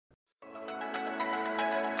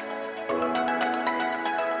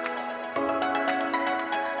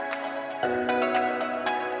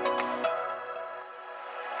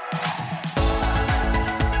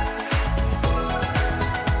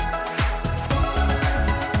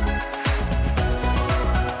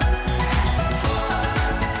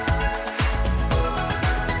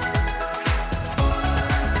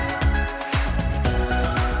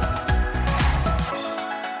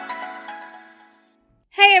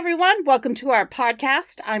everyone. Welcome to our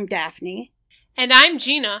podcast. I'm Daphne. And I'm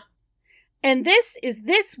Gina. And this is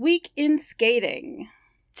This Week in Skating.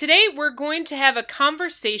 Today we're going to have a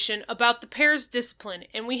conversation about the pairs discipline,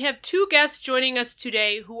 and we have two guests joining us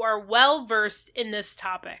today who are well versed in this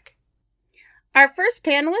topic. Our first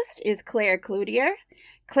panelist is Claire Cloutier.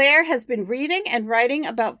 Claire has been reading and writing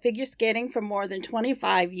about figure skating for more than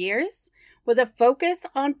 25 years, with a focus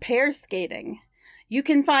on pair skating. You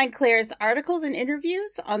can find Claire's articles and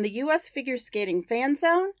interviews on the U.S. Figure Skating Fan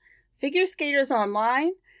Zone, Figure Skaters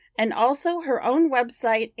Online, and also her own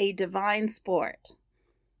website, A Divine Sport.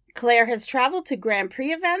 Claire has traveled to Grand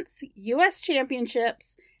Prix events, U.S.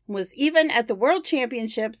 Championships, and was even at the World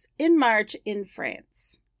Championships in March in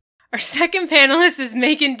France. Our second panelist is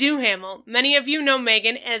Meagan Duhamel. Many of you know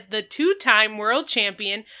Meagan as the two-time world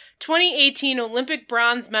champion, 2018 Olympic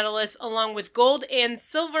bronze medalist, along with gold and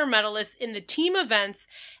silver medalists in the team events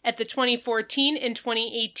at the 2014 and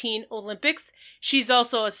 2018 Olympics. She's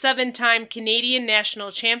also a 7-time Canadian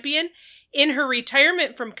national champion. In her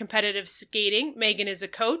retirement from competitive skating, Meagan is a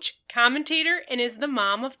coach, commentator, and is the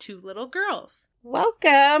mom of 2 little girls.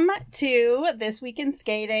 Welcome to This Week in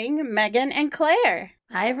Skating, Meagan and Claire.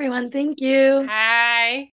 Hi, everyone. Thank you.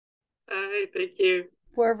 Hi. Hi, thank you.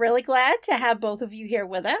 We're really glad to have both of you here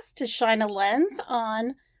with us to shine a lens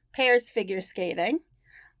on pairs figure skating.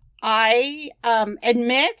 I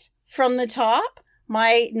admit from the top,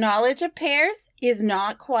 my knowledge of pairs is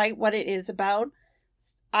not quite what it is about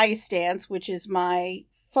ice dance, which is my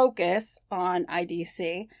focus on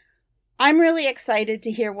IDC. I'm really excited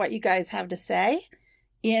to hear what you guys have to say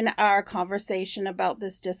in our conversation about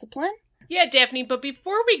this discipline. Yeah, Daphne, but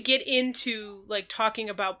before we get into talking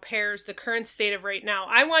about pairs, the current state of right now,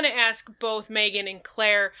 I want to ask both Meagan and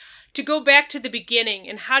Claire to go back to the beginning.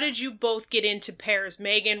 And how did you both get into pairs?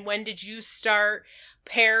 Meagan, when did you start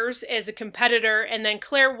pairs as a competitor? And then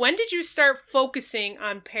Claire, when did you start focusing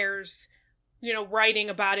on pairs, writing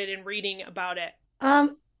about it and reading about it?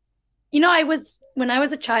 When I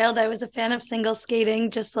was a child, I was a fan of single skating,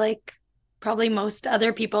 just like probably most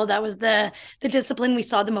other people. That was the discipline we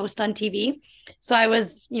saw the most on TV. So I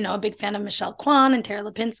was, a big fan of Michelle Kwan and Tara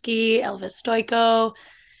Lipinski, Elvis Stoico,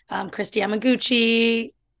 Christy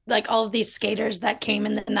Yamaguchi, all of these skaters that came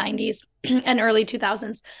in the 90s and early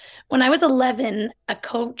 2000s. When I was 11, a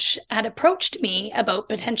coach had approached me about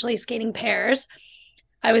potentially skating pairs.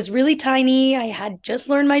 I was really tiny. I had just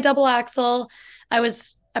learned my double axel. I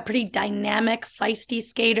was a pretty dynamic, feisty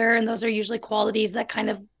skater, and those are usually qualities that kind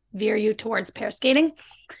of veer you towards pair skating.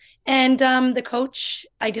 And the coach,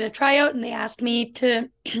 I did a tryout and they asked me to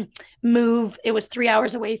move. It was 3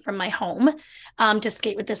 hours away from my home to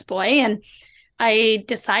skate with this boy. And I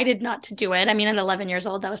decided not to do it. I mean, at 11 years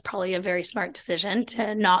old, that was probably a very smart decision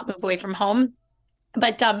to not move away from home.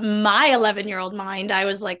 But my 11-year-old mind, I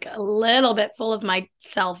was a little bit full of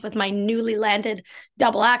myself with my newly landed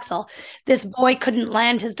double axel. This boy couldn't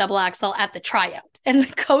land his double axel at the tryout. And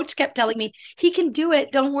the coach kept telling me, he can do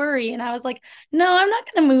it, don't worry. And I was like, no, I'm not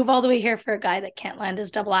going to move all the way here for a guy that can't land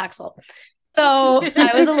his double axel. So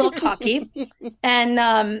I was a little cocky. And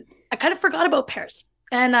I kind of forgot about pairs.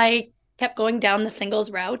 And I kept going down the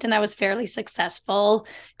singles route, and I was fairly successful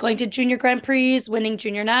going to junior Grand Prix, winning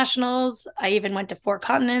junior nationals. I even went to 4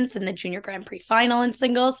 continents in the junior Grand Prix final in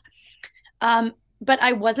singles. But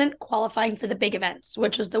I wasn't qualifying for the big events,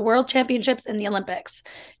 which was the World Championships and the Olympics.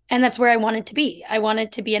 And that's where I wanted to be. I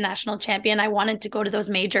wanted to be a national champion. I wanted to go to those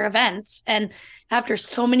major events. And after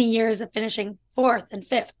so many years of finishing 4th and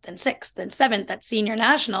 5th and 6th and 7th at senior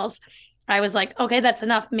nationals, I was like, okay, that's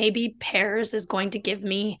enough. Maybe pairs is going to give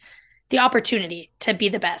me the opportunity to be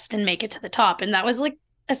the best and make it to the top. And that was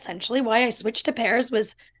essentially why I switched to pairs.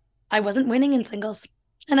 Was I wasn't winning in singles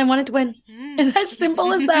and I wanted to win. It's as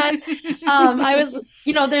simple as that. I was,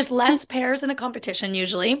 there's less pairs in a competition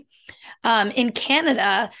usually. In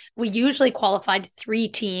Canada, we usually qualified 3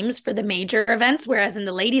 teams for the major events, whereas in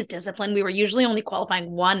the ladies discipline, we were usually only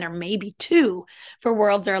qualifying 1 or maybe 2 for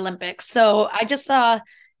Worlds or Olympics. So I just saw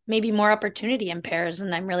maybe more opportunity in pairs,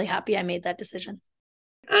 and I'm really happy I made that decision.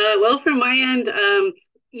 Well, from my end,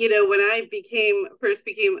 when I first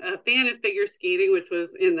became a fan of figure skating, which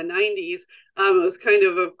was in the 90s, it was kind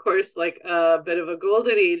of course, a bit of a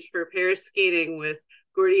golden age for pair skating with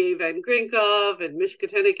Gordier Van Grinkov and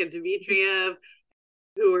Mishkatenik and Dmitriev,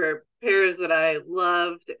 who were pairs that I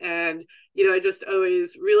loved. And, I just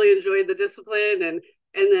always really enjoyed the discipline. And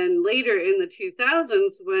then later in the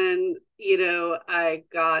 2000s, when, I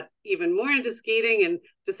got even more into skating and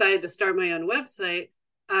decided to start my own website,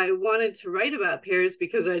 I wanted to write about pairs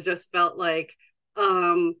because I just felt like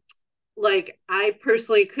like I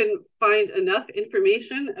personally couldn't find enough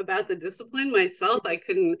information about the discipline myself. I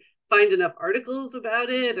couldn't find enough articles about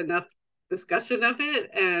it, enough discussion of it,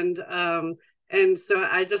 and so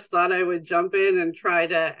I just thought I would jump in and try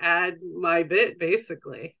to add my bit,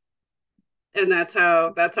 basically. And that's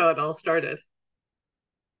how it all started.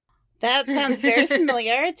 That sounds very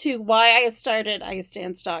familiar to why I started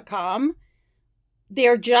icedance.com.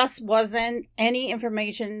 There just wasn't any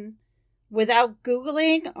information without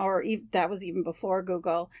Googling, or that was even before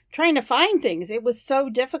Google, trying to find things. It was so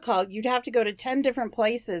difficult. You'd have to go to 10 different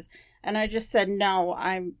places. And I just said, no,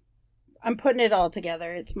 I'm putting it all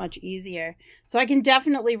together. It's much easier. So I can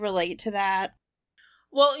definitely relate to that.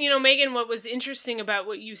 Well, Meagan, what was interesting about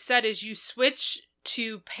what you said is you switched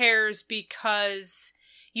to pairs because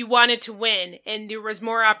you wanted to win and there was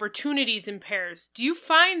more opportunities in pairs. Do you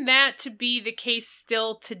find that to be the case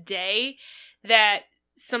still today, that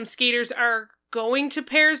some skaters are going to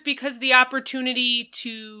pairs because the opportunity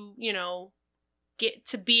to, get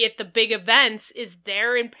to be at the big events is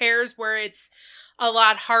there in pairs, where it's a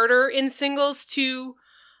lot harder in singles to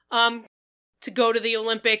go to the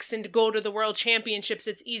Olympics and to go to the World Championships?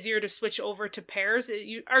 It's easier to switch over to pairs.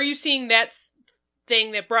 Are you seeing that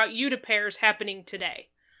thing that brought you to pairs happening today?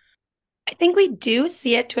 I think we do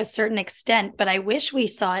see it to a certain extent, but I wish we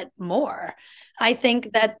saw it more. I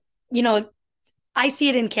think that, I see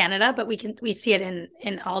it in Canada, but we see it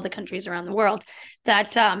in all the countries around the world,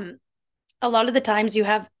 that a lot of the times you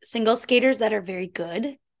have single skaters that are very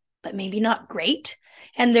good, but maybe not great.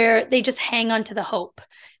 And they just hang on to the hope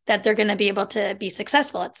that they're going to be able to be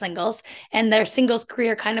successful at singles, and their singles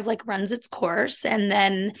career kind of like runs its course. And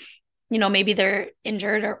then, maybe they're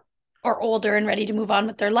injured or older and ready to move on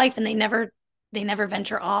with their life, and they never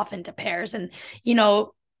venture off into pairs and,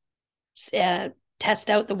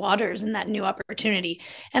 test out the waters in that new opportunity.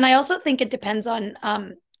 And I also think it depends on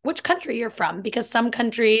which country you're from, because some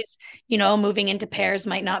countries, moving into pairs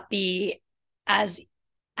might not be as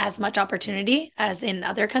much opportunity as in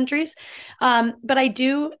other countries. But I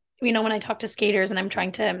do, when I talk to skaters and I'm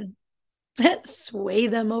trying to sway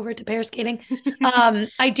them over to pair skating,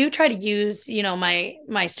 I do try to use,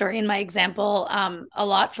 my story and my example a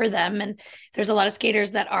lot for them. And there's a lot of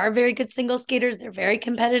skaters that are very good single skaters. They're very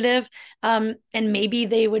competitive. And maybe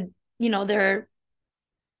they would,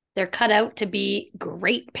 they're cut out to be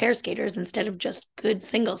great pair skaters instead of just good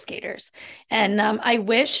single skaters. And I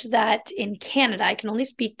wish that in Canada, I can only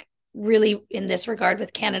speak really in this regard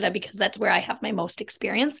with Canada because that's where I have my most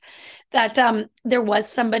experience, that there was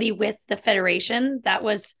somebody with the federation that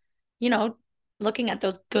was, looking at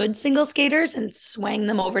those good single skaters and swaying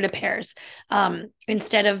them over to pairs,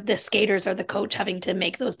 instead of the skaters or the coach having to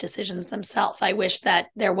make those decisions themselves. I wish that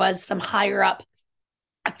there was some higher up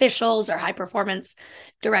officials or high performance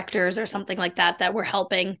directors or something like that were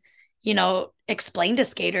helping, explain to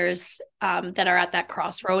skaters that are at that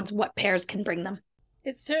crossroads what pairs can bring them.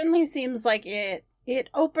 It certainly seems like it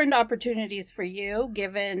opened opportunities for you,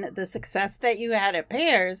 given the success that you had at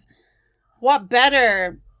pairs. What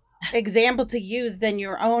better example to use than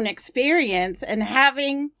your own experience, and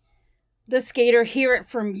having the skater hear it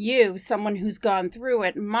from you, someone who's gone through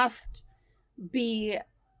it, must be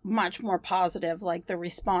much more positive, like the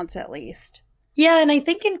response at least. Yeah, and I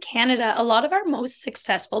think in Canada, a lot of our most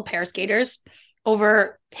successful pair skaters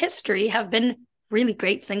over history have been really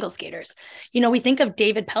great single skaters. We think of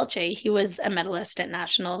David Pelche. He was a medalist at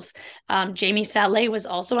nationals. Jamie Salé was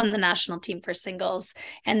also on the national team for singles.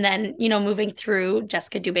 And then, moving through,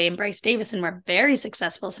 Jessica Dubé and Bryce Davison were very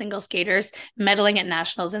successful single skaters, medaling at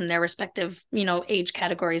nationals in their respective, age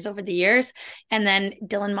categories over the years. And then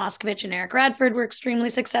Dylan Moskovich and Eric Radford were extremely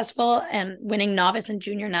successful and winning novice and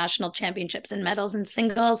junior national championships and medals in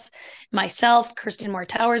singles. Myself, Kirsten Moore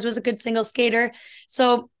Towers was a good single skater.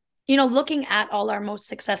 So, looking at all our most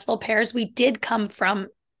successful pairs, we did come from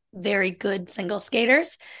very good single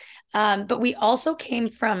skaters, but we also came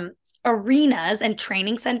from arenas and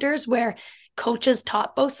training centers where coaches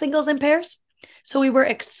taught both singles and pairs. So we were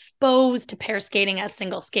exposed to pair skating as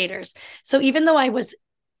single skaters. So even though I was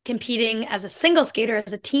competing as a single skater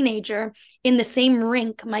as a teenager, in the same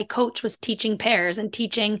rink, my coach was teaching pairs and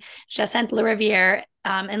teaching Jacinthe Lariviere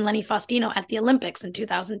and Lenny Faustino at the Olympics in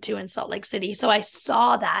 2002 in Salt Lake City. So I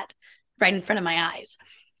saw that right in front of my eyes.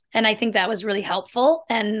 And I think that was really helpful.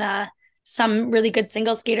 And some really good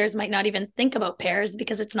single skaters might not even think about pairs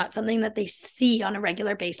because it's not something that they see on a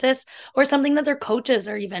regular basis or something that their coaches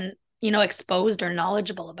are even, exposed or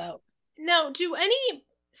knowledgeable about. Now, do any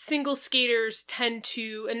single skaters tend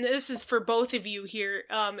to, and this is for both of you here,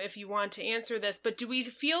 if you want to answer this, but do we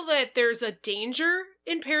feel that there's a danger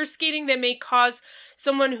in pair skating that may cause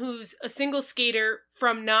someone who's a single skater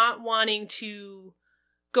from not wanting to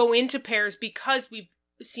go into pairs because we've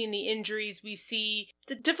seen the injuries, we see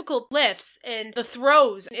the difficult lifts and the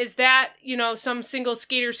throws? Is that, some single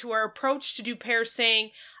skaters who are approached to do pairs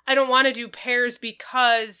saying, I don't want to do pairs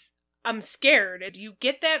because I'm scared? Do you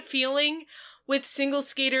get that feeling with single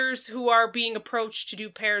skaters who are being approached to do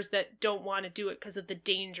pairs that don't want to do it because of the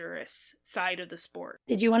dangerous side of the sport?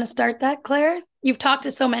 Did you want to start that, Claire? You've talked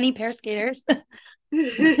to so many pair skaters. Gosh,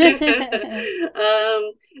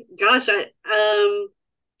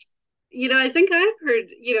 I think I've heard,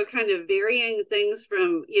 kind of varying things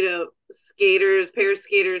from, pair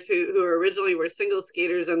skaters who originally were single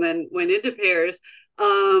skaters and then went into pairs.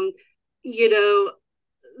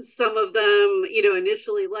 Some of them,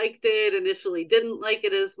 initially liked it, initially didn't like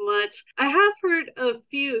it as much. I have heard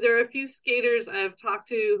there are a few skaters I've talked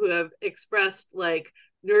to who have expressed like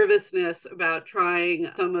nervousness about trying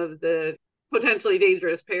some of the potentially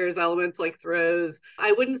dangerous pairs elements like throws.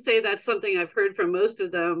 I wouldn't say that's something I've heard from most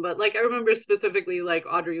of them, but like I remember specifically like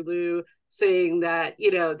Audrey Liu saying that,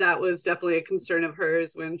 that was definitely a concern of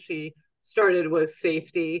hers when she started, was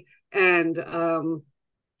safety, and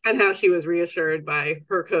how she was reassured by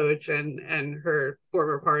her coach and her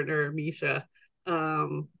former partner, Misha.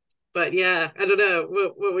 But yeah, I don't know.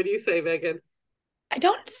 What would you say, Meagan? I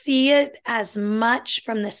don't see it as much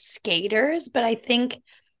from the skaters, but I think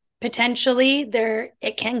potentially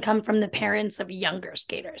it can come from the parents of younger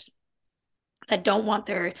skaters that don't want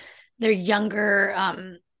their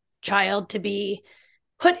younger child to be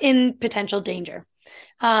put in potential danger.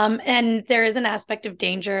 And there is an aspect of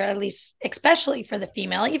danger, at least, especially for the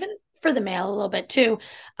female, even for the male a little bit too,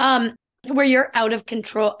 where you're out of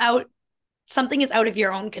control, something is out of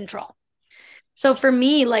your own control. So for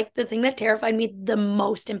me, like the thing that terrified me the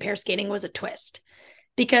most in pair skating was a twist,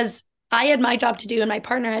 because I had my job to do and my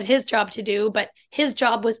partner had his job to do, but his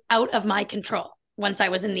job was out of my control once I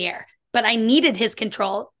was in the air, but I needed his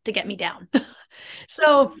control to get me down.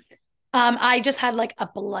 So I just had like a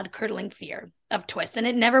blood curdling fear of twists, and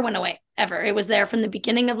it never went away ever. It was there from the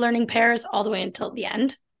beginning of learning pairs all the way until the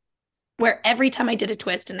end, where every time I did a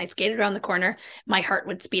twist and I skated around the corner, my heart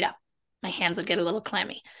would speed up. My hands would get a little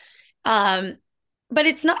clammy. But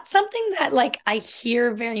it's not something that like I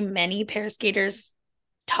hear very many pair skaters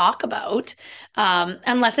talk about,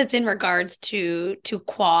 unless it's in regards to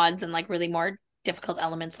quads and like really more difficult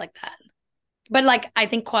elements like that. But like I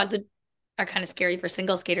think quads are kind of scary for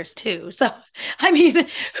single skaters too. So I mean,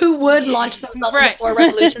 who would launch themselves into 4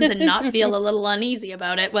 revolutions and not feel a little uneasy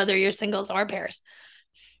about it, whether you're singles or pairs?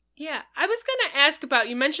 Yeah, I was going to ask about,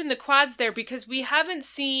 you mentioned the quads there, because we haven't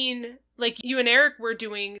seen, like you and Eric were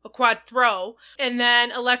doing a quad throw, and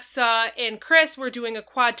then Alexa and Chris were doing a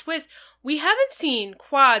quad twist. We haven't seen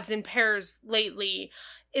quads in pairs lately.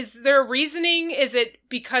 Is there a reasoning? Is it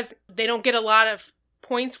because they don't get a lot of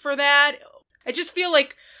points for that? I just feel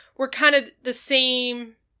like we're kind of the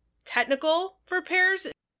same technical for pairs.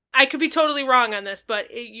 I could be totally wrong on this,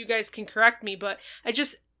 but you guys can correct me. But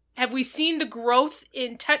have we seen the growth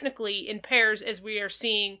in technically in pairs as we are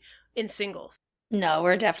seeing in singles? No,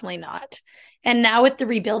 we're definitely not. And now with the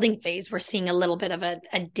rebuilding phase, we're seeing a little bit of a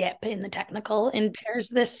dip in the technical in pairs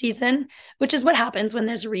this season, which is what happens when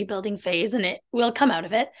there's a rebuilding phase, and it will come out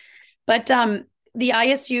of it. But the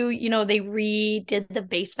ISU, they redid the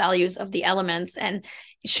base values of the elements, and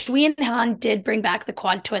Shui and Han did bring back the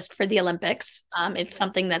quad twist for the Olympics. It's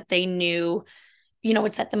something that they knew,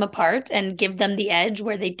 would set them apart and give them the edge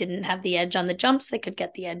where they didn't have the edge on the jumps. They could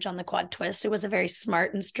get the edge on the quad twist. It was a very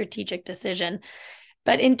smart and strategic decision.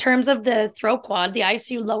 But in terms of the throw quad, the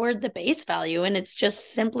ISU lowered the base value, and it's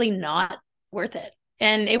just simply not worth it.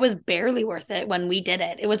 And it was barely worth it when we did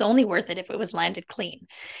it. It was only worth it if it was landed clean.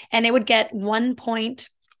 And it would get 1 point,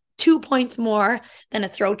 2 points more than a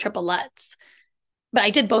throw triple Lutz. But I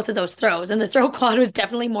did both of those throws, and the throw quad was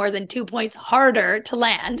definitely more than 2 points harder to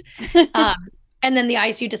land. And then the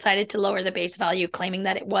ISU decided to lower the base value, claiming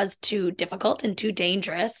that it was too difficult and too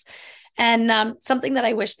dangerous. And something that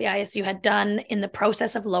I wish the ISU had done in the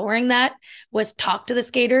process of lowering that was talk to the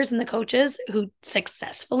skaters and the coaches who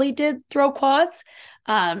successfully did throw quads.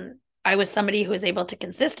 I was somebody who was able to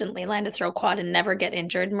consistently land a throw quad and never get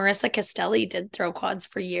injured. Marissa Castelli did throw quads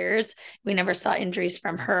for years. We never saw injuries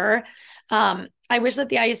from her. I wish that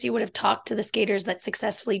the ISU would have talked to the skaters that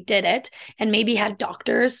successfully did it and maybe had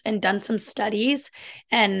doctors and done some studies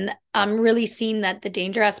and really seen that the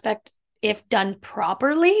danger aspect, if done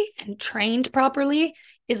properly and trained properly,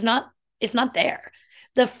 is not there.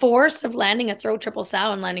 the force of landing a throw triple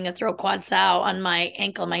sow and landing a throw quad sow on my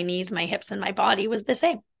ankle, my knees, my hips, and my body was the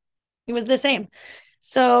same. It was the same.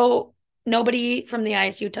 So nobody from the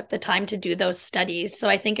ISU took the time to do those studies. So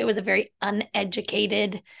I think it was a very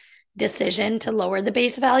uneducated decision to lower the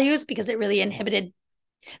base values because it really inhibited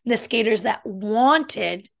the skaters that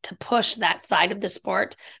wanted to push that side of the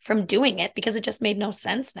sport from doing it, because it just made no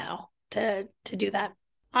sense now to do that.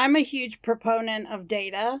 I'm a huge proponent of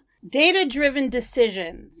data-driven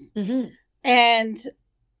decisions. Mm-hmm. And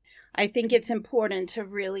I think it's important to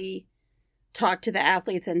really talk to the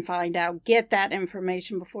athletes and find out, get that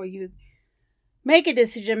information before you make a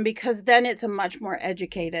decision, because then it's a much more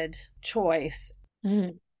educated choice.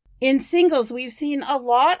 Mm-hmm. In singles, we've seen a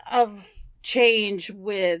lot of change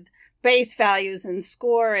with base values and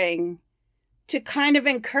scoring to kind of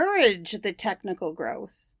encourage the technical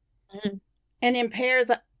growth. Mm-hmm. And in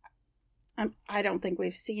pairs, I don't think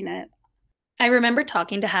we've seen it. I remember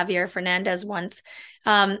talking to Javier Fernandez once,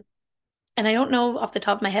 and I don't know off the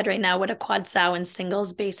top of my head right now what a quad sow and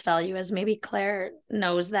singles base value is. Maybe Claire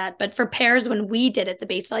knows that. But for pairs, when we did it, the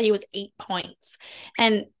base value was 8 points.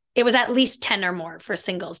 And it was at least 10 or more for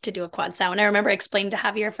singles to do a quad sow. And I remember explaining to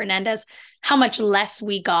Javier Fernandez how much less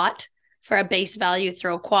we got for a base value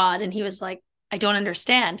throw quad. And he was like, I don't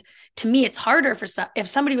understand. To me, it's harder if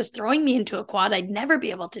somebody was throwing me into a quad, I'd never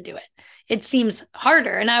be able to do it. It seems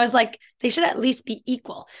harder. And I was like, they should at least be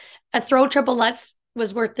equal. A throw triple lutz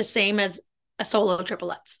was worth the same as a solo triple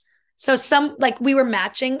lutz. So we were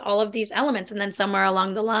matching all of these elements, and then somewhere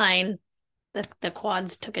along the line, the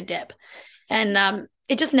quads took a dip. And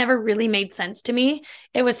it just never really made sense to me.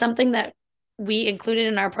 It was something that we included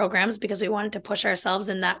in our programs because we wanted to push ourselves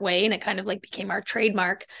in that way. And it kind of like became our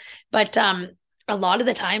trademark. But a lot of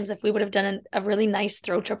the times, if we would have done a really nice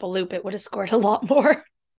throw triple loop, it would have scored a lot more.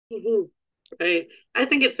 Mm-hmm. Right. I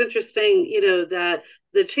think it's interesting, that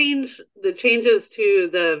the changes to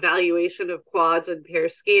the valuation of quads and pair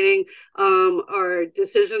skating are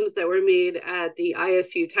decisions that were made at the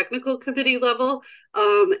ISU technical committee level.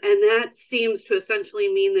 And that seems to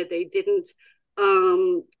essentially mean that they didn't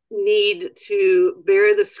need to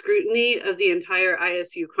bear the scrutiny of the entire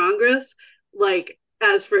ISU Congress, like,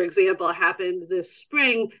 as, for example, happened this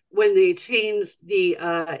spring when they changed the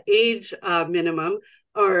age minimum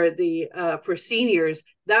or the for seniors.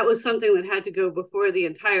 That was something that had to go before the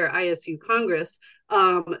entire ISU Congress.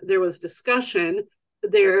 There was discussion.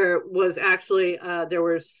 There was actually there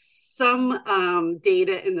were some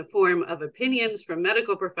data in the form of opinions from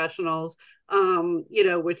medical professionals,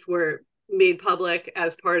 which were made public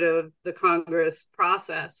as part of the Congress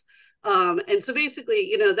process. And so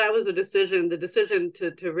basically, that was a decision. The decision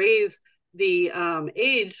to raise the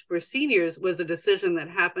age for seniors was a decision that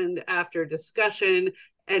happened after discussion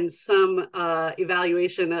and some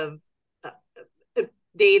evaluation of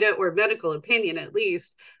data or medical opinion, at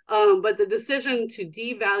least. But the decision to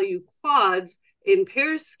devalue quads in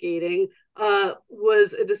pair skating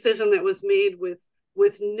was a decision that was made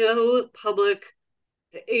with no public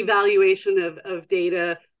evaluation of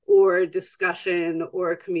data or discussion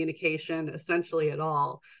or communication essentially at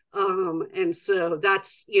all. And so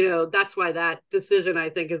that's why that decision, I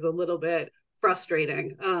think, is a little bit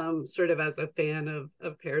frustrating, sort of as a fan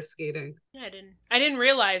of pair skating. Yeah, I didn't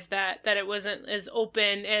realize that it wasn't as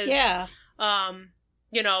open as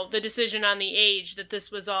the decision on the age, that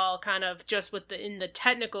this was all kind of just in the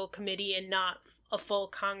technical committee and not a full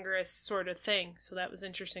Congress sort of thing. So that was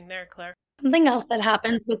interesting there, Claire. Something else that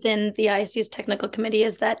happens within the ISU's technical committee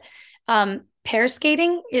is that pair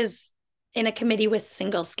skating is in a committee with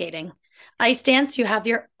single skating. Ice dance, you have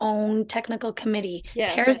your own technical committee.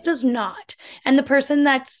 Yes. Pairs does not. And the person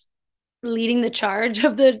that's leading the charge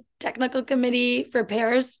of the technical committee for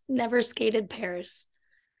pairs never skated pairs.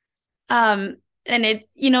 And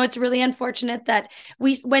it's really unfortunate that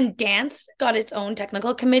when dance got its own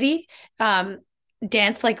technical committee,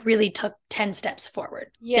 dance really took 10 steps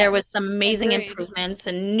forward. Yes, there was some amazing improvements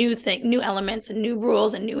and new elements and new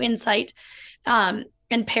rules and new insight.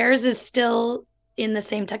 And pairs is still in the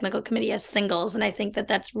same technical committee as singles. And I think that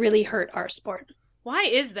that's really hurt our sport. Why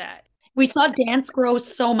is that? We saw dance grow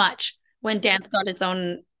so much when dance got its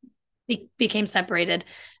own, became separated.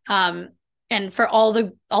 And for all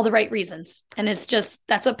the right reasons. And it's just,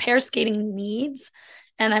 that's what pair skating needs.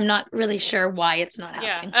 And I'm not really sure why it's not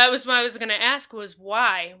happening. Yeah, what I was going to ask was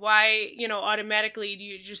why? Why, automatically do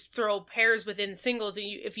you just throw pairs within singles? And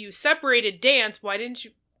if you separated dance, why didn't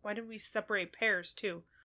we separate pairs too?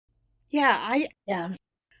 Yeah.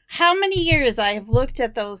 How many years I have looked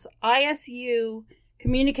at those ISU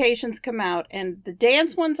communications come out, and the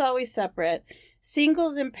dance one's always separate,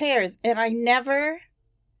 singles and pairs, and I never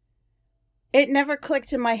it never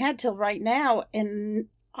clicked in my head till right now. And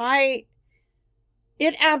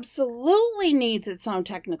it absolutely needs its own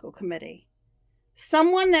technical committee.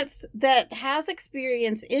 Someone that has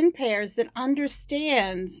experience in pairs, that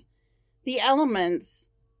understands the elements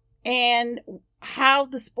and how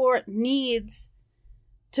the sport needs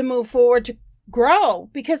to move forward to grow,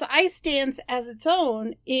 because ice dance as its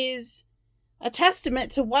own is a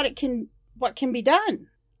testament to what can be done,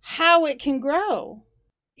 how it can grow.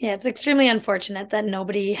 Yeah, it's extremely unfortunate that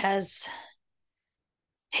nobody has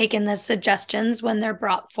taken the suggestions when they're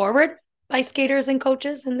brought forward by skaters and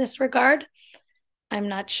coaches in this regard. I'm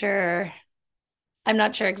not sure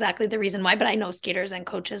exactly the reason why, but I know skaters and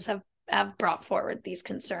coaches have brought forward these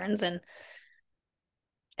concerns, and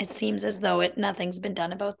it seems as though nothing's been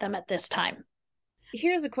done about them at this time.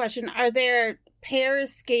 Here's a question. Are there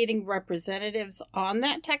pairs skating representatives on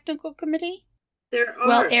that technical committee? There are.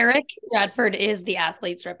 Well, Eric Radford is the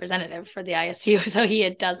athlete's representative for the ISU, so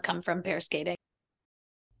it does come from pair skating.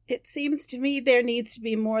 It seems to me there needs to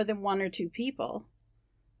be more than one or two people.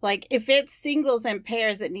 Like, if it's singles and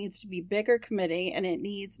pairs, it needs to be bigger committee, and it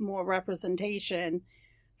needs more representation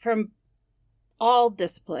from all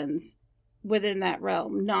disciplines within that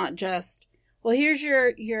realm, not just, well, here's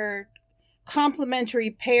your complementary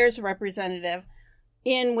pairs representative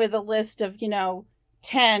in with a list of,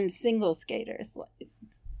 10 single skaters.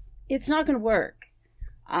 It's not going to work.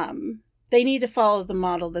 They need to follow the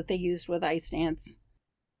model that they used with ice dance.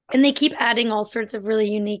 And they keep adding all sorts of really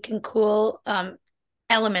unique and cool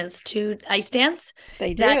elements to ice dance.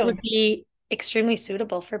 They do. That would be extremely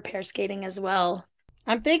suitable for pair skating as well.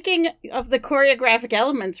 I'm thinking of the choreographic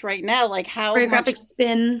elements right now, like how choreographic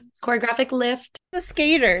spin, choreographic lift. The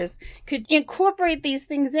skaters could incorporate these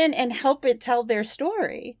things in and help it tell their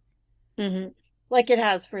story, like it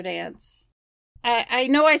has for dance. I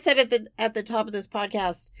know I said at the top of this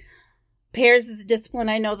podcast, pairs is a discipline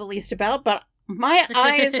I know the least about, but my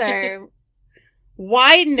eyes are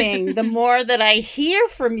widening the more that I hear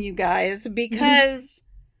from you guys, because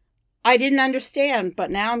I didn't understand, but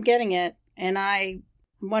now I'm getting it, and I'm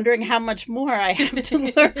wondering how much more I have to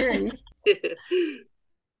learn. It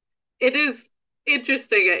is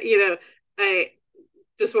interesting. I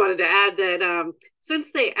just wanted to add that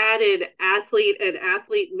since they added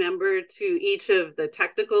athlete member to each of the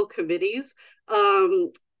technical committees,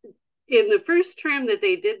 in the first term that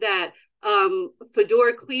they did that,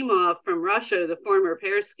 Fedor Klimov from Russia, the former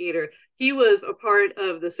pair skater, he was a part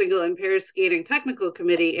of the single and pair skating technical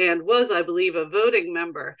committee and was, I believe, a voting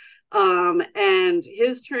member. And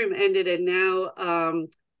his term ended, and now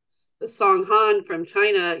Song Han from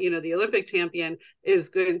China, the Olympic champion, is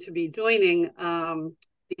going to be joining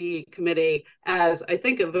the committee as, I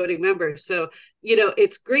think, a voting member. So,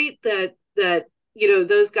 it's great that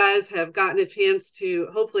those guys have gotten a chance to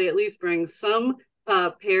hopefully at least bring some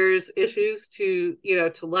pairs issues to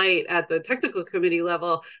light at the technical committee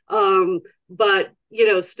level, but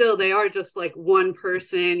still they are just like one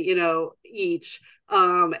person each,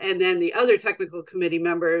 and then the other technical committee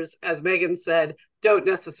members, as Meagan said, don't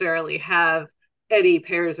necessarily have any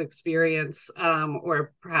pairs experience,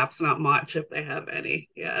 or perhaps not much if they have any.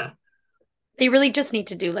 They really just need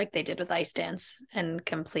to do like they did with ice dance and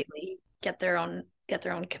completely get their own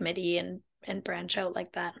committee and branch out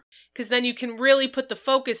like that. Because then you can really put the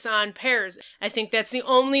focus on pairs. I think that's the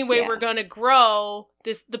only way we're going to grow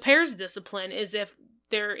the pairs discipline, is if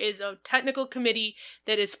there is a technical committee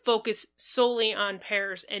that is focused solely on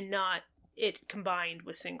pairs and not it combined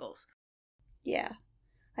with singles. Yeah,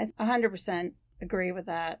 I 100% agree with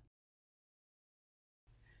that.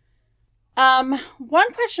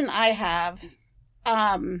 One question I have,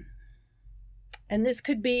 and this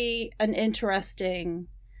could be an interesting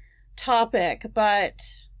topic, but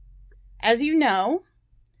as you know,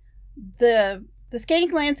 the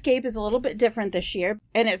skating landscape is a little bit different this year,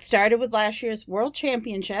 and it started with last year's World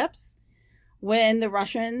Championships, when the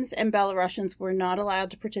Russians and Belarusians were not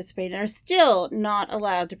allowed to participate and are still not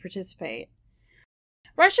allowed to participate.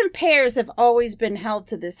 Russian pairs have always been held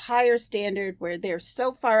to this higher standard where they're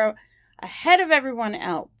so far ahead of everyone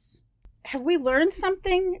else. Have we learned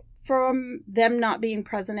something from them not being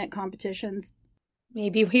present at competitions?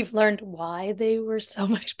 Maybe we've learned why they were so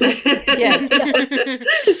much better. Yes.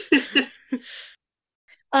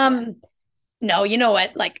 No, you know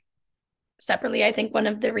what? Like, separately, I think one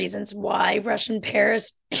of the reasons why Russian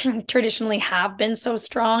pairs traditionally have been so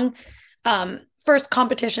strong, first,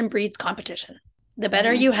 competition breeds competition. The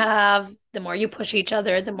better you have, the more you push each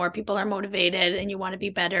other, the more people are motivated and you want to be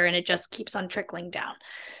better, and it just keeps on trickling down.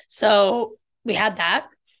 So we had that.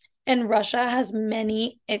 And Russia has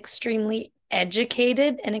many extremely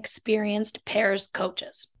educated and experienced pairs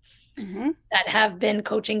coaches. that have been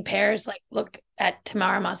coaching pairs. Like, look at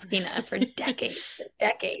Tamara Moskina for decades and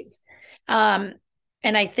decades. And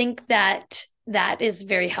I think that is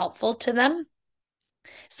very helpful to them.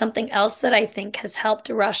 Something else that I think has helped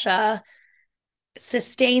Russia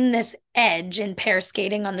sustain this edge in pair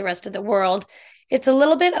skating on the rest of the world, it's a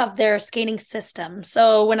little bit of their skating system.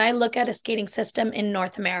 So when I look at a skating system in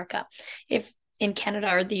North America, if in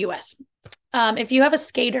Canada or the US, if you have a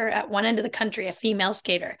skater at one end of the country, a female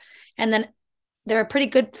skater, and then they're a pretty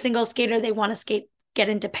good single skater, they want to get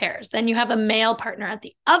into pairs. Then you have a male partner at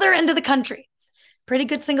the other end of the country, pretty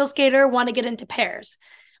good single skater, want to get into pairs.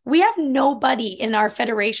 We have nobody in our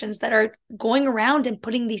federations that are going around and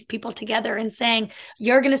putting these people together and saying,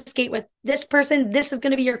 you're going to skate with this person. This is going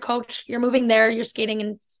to be your coach. You're moving there. You're skating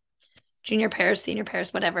in junior pairs, senior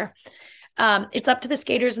pairs, whatever. It's up to the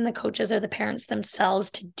skaters and the coaches or the parents themselves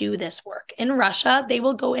to do this work. In Russia, they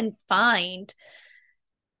will go and find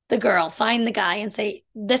the girl, find the guy and say,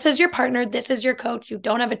 this is your partner. This is your coach. You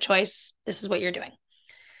don't have a choice. This is what you're doing.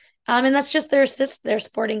 And that's just their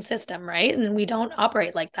sporting system, right? And we don't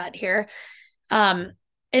operate like that here.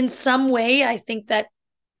 In some way, I think that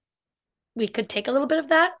we could take a little bit of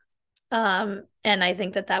that. And I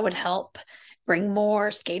think that would help bring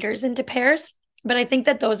more skaters into pairs. But I think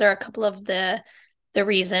that those are a couple of the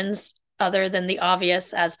reasons, other than the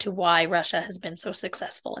obvious, as to why Russia has been so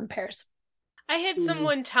successful in pairs. I had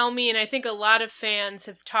someone tell me, and I think a lot of fans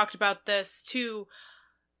have talked about this too,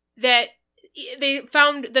 that they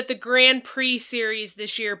found that the Grand Prix series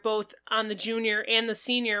this year, both on the junior and the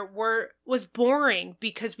senior, was boring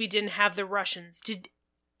because we didn't have the Russians.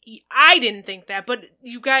 I didn't think that, but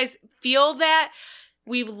you guys feel that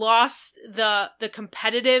we've lost the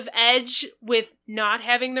competitive edge with not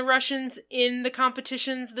having the Russians in the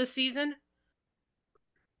competitions this season?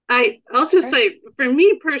 I'll just say, for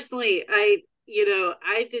me personally, I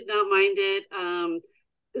did not mind it.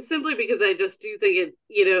 Simply because I just do think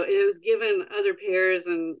it has given other pairs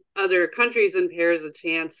and other countries and pairs a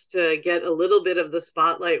chance to get a little bit of the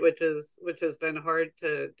spotlight, which has been hard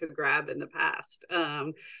to grab in the past.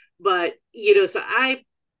 But so I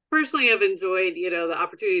personally have enjoyed the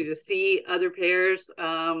opportunity to see other pairs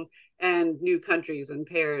and new countries and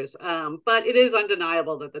pairs. But it is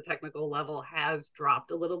undeniable that the technical level has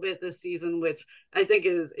dropped a little bit this season, which I think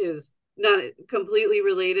is not completely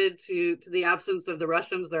related to the absence of the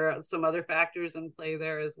Russians. There are some other factors in play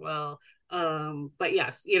there as well. But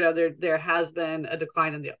yes, there has been a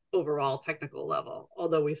decline in the overall technical level,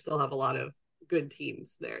 although we still have a lot of good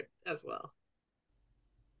teams there as well.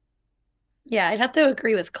 Yeah, I'd have to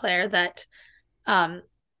agree with Claire that,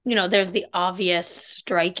 there's the obvious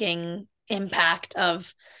striking impact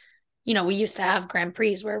of, we used to have Grand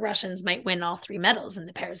Prix where Russians might win all 3 medals in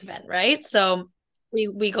the pairs event, right? So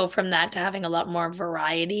we go from that to having a lot more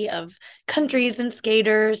variety of countries and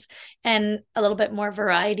skaters and a little bit more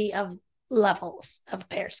variety of levels of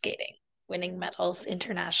pair skating, winning medals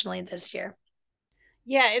internationally this year.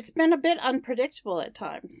 Yeah, it's been a bit unpredictable at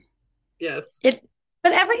times. Yes. But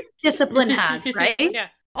every discipline has, right? Yeah.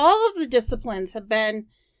 All of the disciplines have been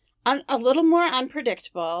a little more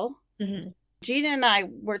unpredictable. Mm-hmm. Gina and I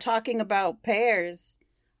were talking about pairs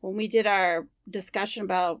when we did our discussion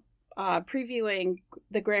about previewing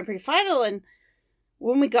the Grand Prix final, and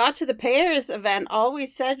when we got to the pairs event, all we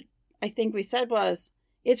said was,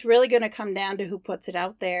 it's really going to come down to who puts it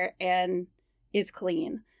out there and is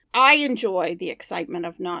clean. I enjoy the excitement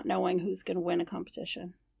of not knowing who's going to win a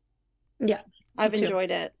competition. Yeah, I've enjoyed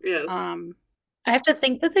it. Yes. I have to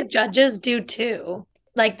think that the judges do too.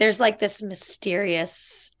 Like, there's like this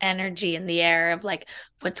mysterious energy in the air of like,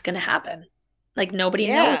 what's going to happen? Like, nobody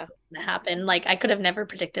knows what's going to happen. Like, I could have never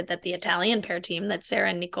predicted that the Italian pair team, that Sarah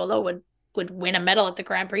and Nicolo would win a medal at the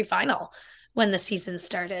Grand Prix final when the season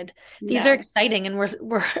started. These are exciting, and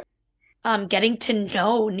we're getting to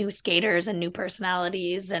know new skaters and new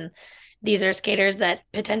personalities, and these are skaters that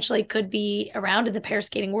potentially could be around in the pair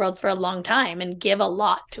skating world for a long time and give a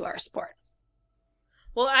lot to our sport.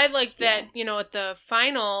 Well, I like that, at the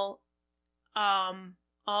final,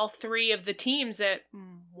 all 3 of the teams that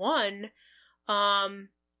won,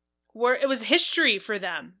 it was history for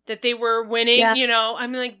them that they were winning. Yeah. I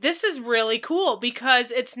mean, like, this is really cool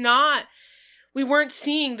because we weren't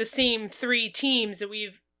seeing the same 3 teams that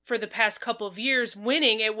we've for the past couple of years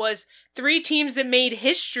winning. It was 3 teams that made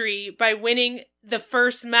history by winning the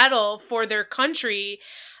first medal for their country.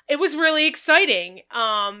 It was really exciting.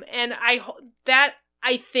 And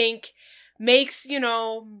I think makes,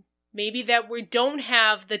 maybe that we don't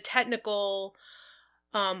have the technical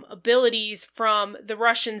abilities from the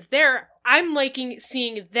Russians there, I'm liking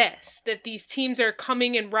seeing this, that these teams are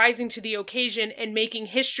coming and rising to the occasion and making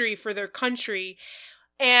history for their country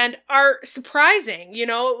and are surprising. You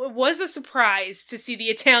know, it was a surprise to see the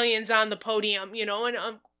Italians on the podium, you know, and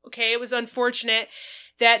okay, it was unfortunate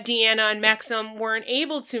that Deanna and Maxim weren't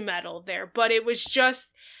able to medal there, but it was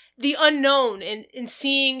just the unknown and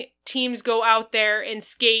seeing teams go out there and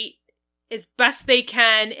skate as best they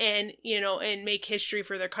can and, you know, and make history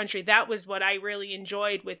for their country. That was what I really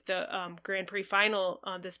enjoyed with the Grand Prix final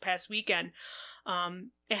this past weekend.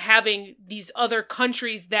 Having these other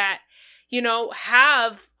countries that, you know,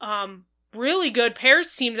 have really good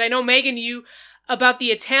pairs teams. I know, Meagan, you about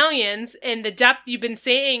the Italians and the depth you've been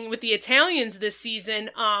saying with the Italians this season.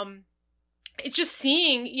 It's just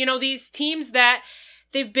seeing, you know, these teams that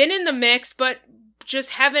they've been in the mix, but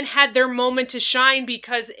just haven't had their moment to shine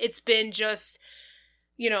because it's been just,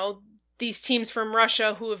 you know, these teams from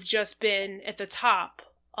Russia who have just been at the top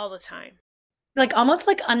all the time. Like almost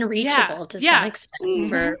like unreachable to some extent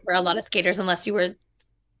for a lot of skaters, unless you were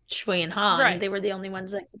Shui and Han. Right. They were the only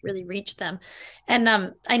ones that could really reach them. And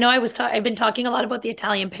I know I've been talking a lot about the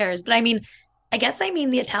Italian pairs, but I mean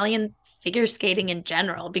the Italian figure skating in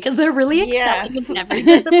general, because they're really excelling in every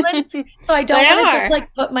discipline. So I don't want to just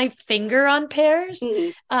like put my finger on pairs,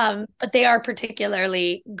 but they are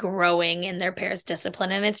particularly growing in their pairs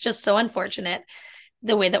discipline. And it's just so unfortunate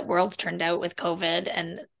the way that Worlds turned out with COVID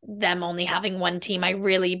and them only having one team. I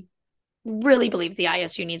really believe the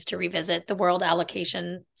ISU needs to revisit the world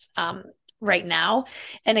allocations right now.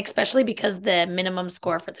 And especially because the minimum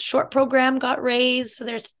score for the short program got raised. So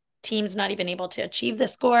there's teams not even able to achieve the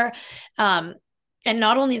score. And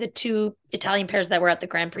not only the two Italian pairs that were at the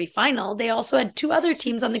Grand Prix final, they also had two other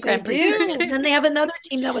teams on the Grand Prix circuit. And then they have another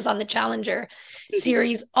team that was on the Challenger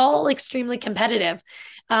series, all extremely competitive.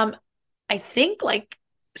 I think like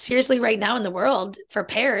seriously right now in the world for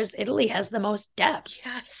pairs, Italy has the most depth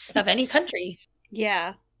of any country.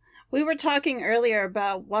 Yeah. We were talking earlier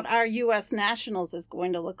about what our U.S. Nationals is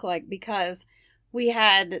going to look like, because we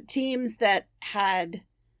had teams that had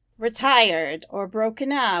retired or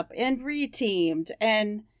broken up and reteamed,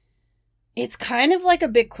 and it's kind of like a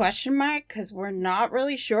big question mark because we're not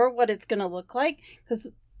really sure what it's going to look like, because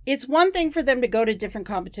it's one thing for them to go to different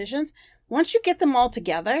competitions. Once you get them all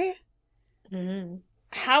together,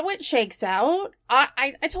 how it shakes out,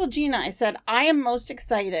 I told Gina, I said, I am most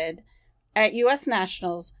excited at U.S.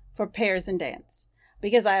 Nationals for pairs and dance,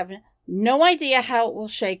 because I have no idea how it will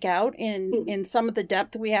shake out in some of the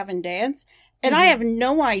depth we have in dance. And I have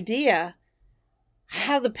no idea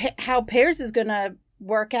how pairs is going to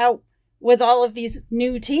work out with all of these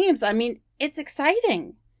new teams. I mean, it's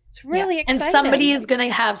exciting. It's really exciting. And somebody is going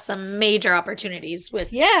to have some major opportunities with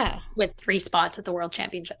 3 spots at the World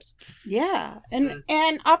Championships. Yeah.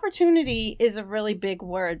 And opportunity is a really big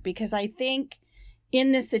word, because I think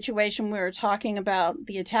in this situation we were talking about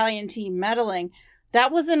the Italian team medaling,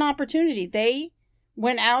 that was an opportunity. They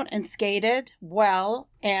went out and skated well,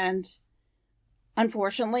 and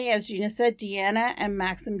unfortunately, as Gina said, Deanna and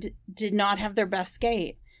Maxim did not have their best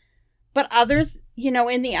skate. But others, you know,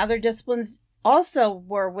 in the other disciplines also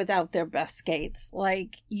were without their best skates.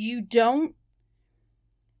 Like,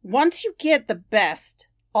 once you get the best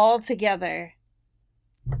all together,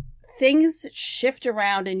 things shift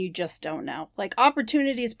around and you just don't know. Like,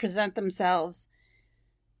 opportunities present themselves.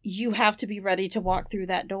 You have to be ready to walk through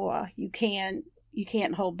that door. You can't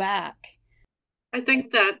hold back. I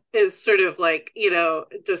think that is sort of like, you know,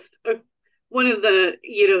 just one of the,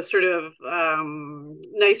 you know, sort of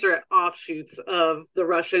nicer offshoots of the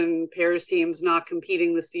Russian pairs teams not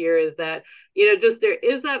competing this year is that, you know, just there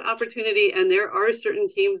is that opportunity, and there are certain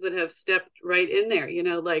teams that have stepped right in there, you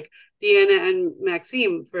know, like Deanna and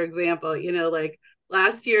Maxime, for example, you know, like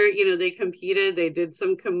last year, you know, they competed, they did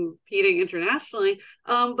some competing internationally,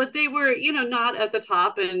 but they were, you know, not at the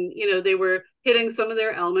top, and, you know, they were hitting some of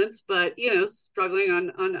their elements, but, you know, struggling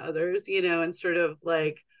on others, you know, and sort of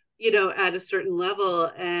like, you know, at a certain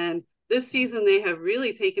level. And this season, they have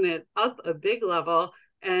really taken it up a big level,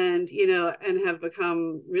 and, you know, and have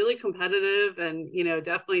become really competitive, and, you know,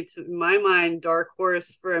 definitely, to my mind, dark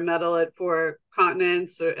horse for a medal at 4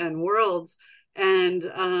 continents and worlds. And,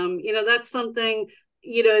 you know, that's something,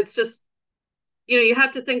 you know, it's just, you know, you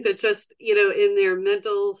have to think that just, you know, in their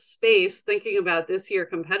mental space, thinking about this year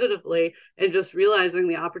competitively and just realizing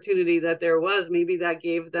the opportunity that there was, maybe that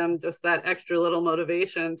gave them just that extra little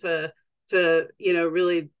motivation to, you know,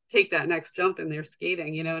 really take that next jump in their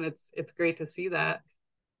skating, you know, and it's great to see that.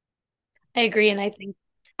 I agree. And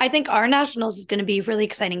I think our nationals is going to be really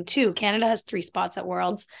exciting too. Canada has 3 spots at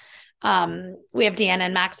Worlds. We have Deanna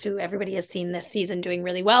and Max, who everybody has seen this season doing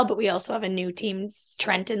really well, but we also have a new team,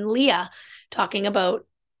 Trent and Leah, talking about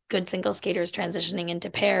good single skaters transitioning into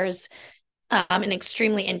pairs. An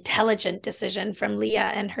extremely intelligent decision from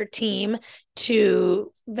Leah and her team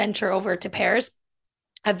to venture over to pairs.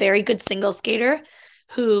 A very good single skater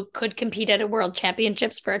who could compete at a world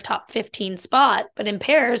championships for a top 15 spot, but in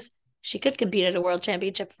pairs, she could compete at a world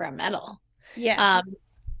championship for a medal. Yeah.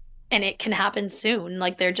 And it can happen soon.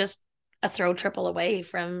 Like, they're just a throw triple away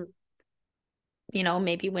from,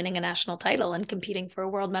 maybe winning a national title and competing for a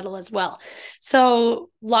world medal as well. So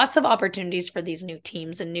lots of opportunities for these new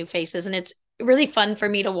teams and new faces. And it's really fun for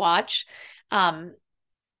me to watch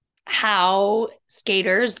how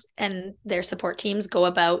skaters and their support teams go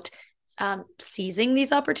about seizing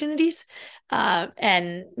these opportunities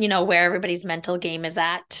and, where everybody's mental game is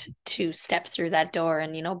at to step through that door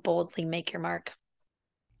and, boldly make your mark.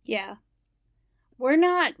 Yeah. We're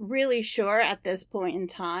not really sure at this point in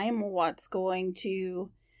time what's going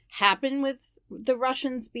to happen with the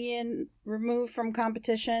Russians being removed from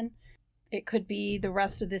competition. It could be the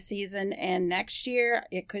rest of the season and next year.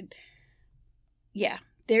 It could,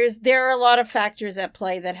 there are a lot of factors at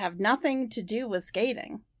play that have nothing to do with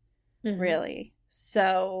skating, really.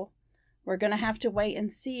 So we're going to have to wait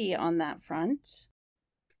and see on that front.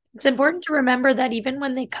 It's important to remember that even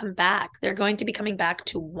when they come back, they're going to be coming back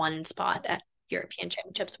to one spot at European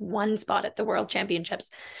Championships, one spot at the World Championships.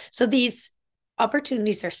 So these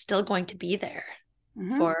opportunities are still going to be there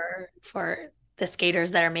for the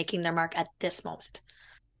skaters that are making their mark at this moment.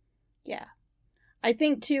 Yeah. I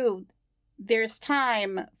think, too, there's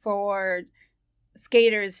time for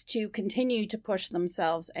skaters to continue to push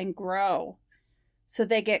themselves and grow so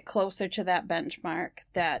they get closer to that benchmark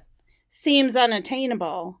that seems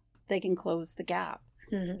unattainable. They can close the gap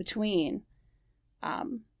between.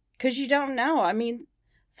 Because you don't know. I mean,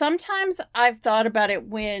 sometimes I've thought about it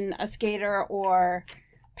when a skater or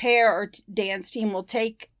pair or dance team will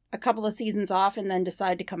take a couple of seasons off and then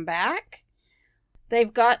decide to come back.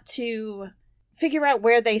 They've got to figure out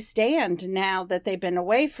where they stand now that they've been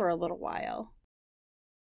away for a little while.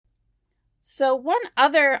 So one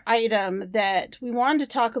other item that we wanted to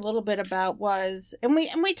talk a little bit about was, and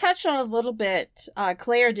we touched on a little bit,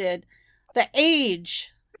 Claire did, the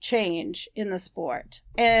age change in the sport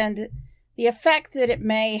and the effect that it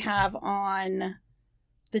may have on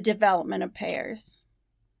the development of pairs.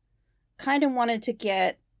 Kind of wanted to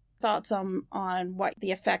get thoughts on what the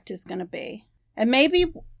effect is going to be and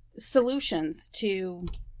maybe solutions to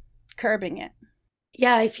curbing it.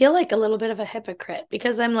 Yeah, I feel like a little bit of a hypocrite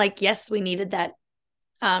because I'm like, yes, we needed that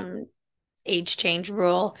age change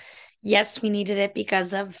rule. Yes, we needed it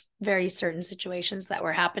because of very certain situations that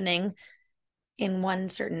were happening in one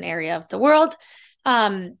certain area of the world.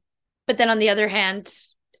 But then on the other hand,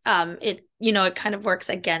 it kind of works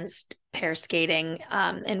against pair skating.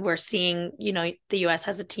 And we're seeing, the US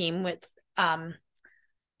has a team with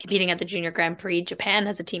competing at the Junior Grand Prix. Japan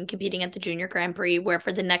has a team competing at the Junior Grand Prix, where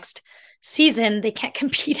for the next season, they can't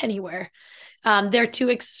compete anywhere. They're two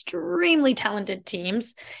extremely talented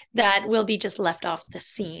teams that will be just left off the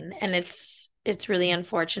scene. And it's really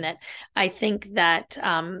unfortunate. I think that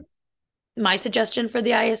my suggestion for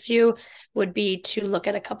the ISU would be to look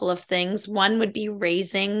at a couple of things. One would be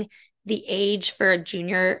raising the age for a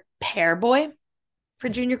junior pair boy for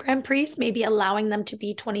Junior Grand Prix, maybe allowing them to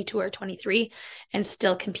be 22 or 23 and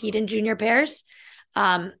still compete in junior pairs.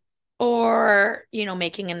 Or,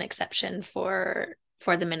 making an exception for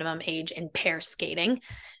the minimum age in pair skating,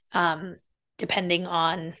 depending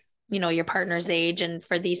on, your partner's age. And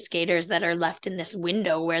for these skaters that are left in this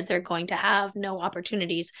window where they're going to have no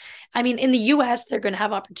opportunities. I mean, in the US, they're going to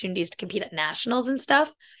have opportunities to compete at nationals and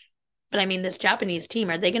stuff. But I mean, this Japanese team,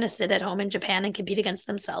 are they going to sit at home in Japan and compete against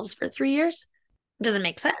themselves for 3 years? It doesn't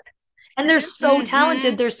make sense. And they're so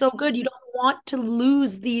talented. They're so good. You don't want to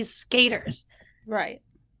lose these skaters. Right.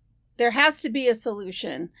 There has to be a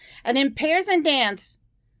solution. And in pairs and dance,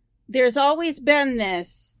 there's always been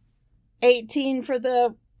this 18 for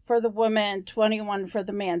the woman, 21 for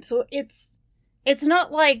the man. So it's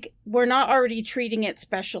not like we're not already treating it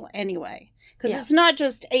special anyway. Because it's not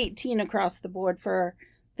just 18 across the board for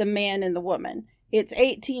the man and the woman. It's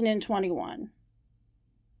 18 and 21.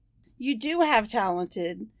 You do have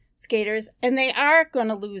talented skaters, and they are going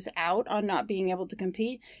to lose out on not being able to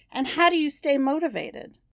compete. And how do you stay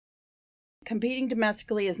motivated? Competing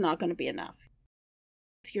domestically is not going to be enough.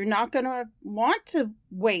 You're not going to want to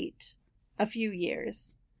wait a few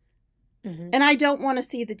years. And I don't want to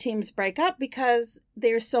see the teams break up because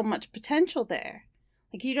there's so much potential there.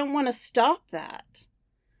 Like, you don't want to stop that.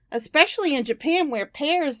 Especially in Japan, where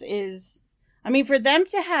pairs is I mean, for them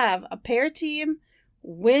to have a pair team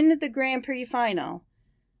win the Grand Prix final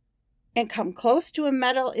and come close to a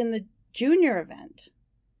medal in the junior event,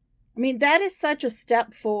 I mean, that is such a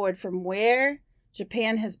step forward from where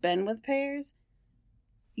Japan has been with pairs.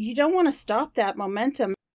 You don't want to stop that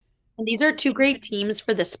momentum. And these are two great teams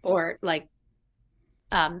for the sport, like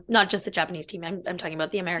not just the Japanese team. I'm talking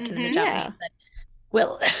about the American and the Japanese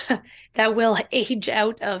that will age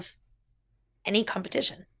out of any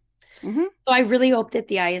competition. Mm-hmm. So I really hope that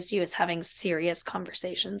the ISU is having serious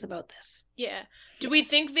conversations about this. Yeah. Do we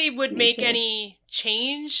think they would make any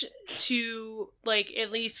change to, like,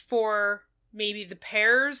 at least for maybe the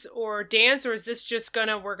pairs or dance, or is this just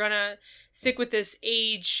we're gonna stick with this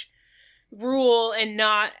age rule and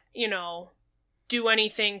not, do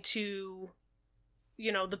anything to,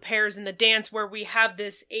 the pairs and the dance where we have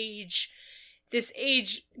this age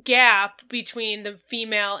gap between the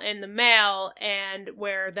female and the male, and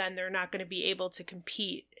where then they're not going to be able to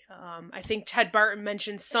compete. I think Ted Barton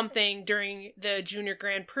mentioned something during the Junior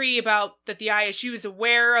Grand Prix about that the ISU is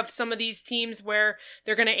aware of some of these teams where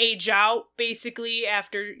they're going to age out basically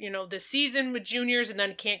after, the season with juniors and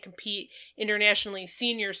then can't compete internationally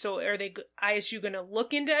seniors. So are ISU going to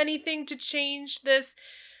look into anything to change this?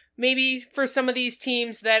 Maybe for some of these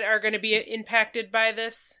teams that are going to be impacted by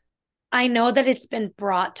this? I know that it's been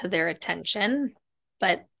brought to their attention,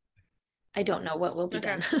 but I don't know what will be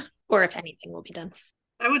done or if anything will be done.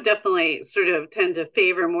 I would definitely sort of tend to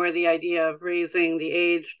favor more the idea of raising the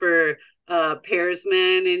age for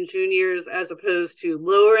pairsmen and juniors as opposed to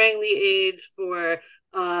lowering the age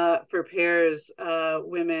for pairs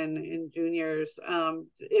women and juniors,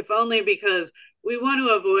 if only because we want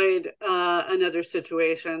to avoid another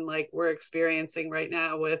situation like we're experiencing right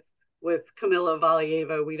now with Kamila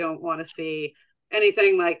Valieva. We don't want to see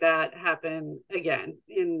anything like that happen again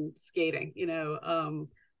in skating.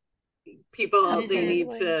 People Absolutely. They need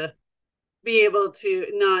to be able to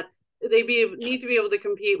need to be able to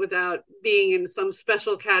compete without being in some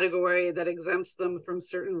special category that exempts them from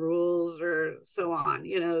certain rules or so on,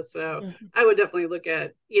 so I would definitely look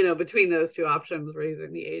at, between those two options,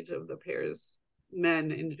 raising the age of the pairs,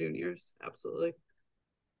 men and juniors. Absolutely.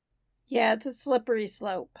 Yeah, it's a slippery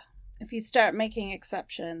slope. If you start making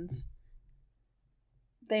exceptions,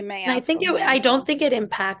 they may. I don't think it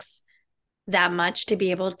impacts that much to be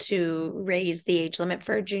able to raise the age limit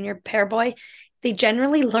for a junior pair boy. They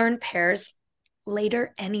generally learn pairs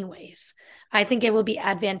later anyways. I think it will be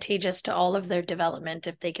advantageous to all of their development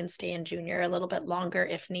if they can stay in junior a little bit longer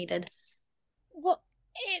if needed. Well,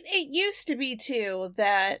 it used to be too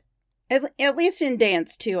that, at least in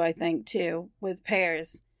dance too, I think too, with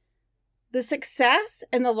pairs, the success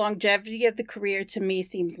and the longevity of the career to me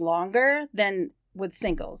seems longer than with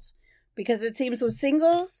singles. Because it seems with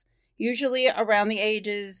singles, usually around the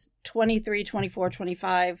ages 23, 24,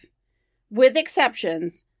 25, with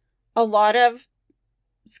exceptions, a lot of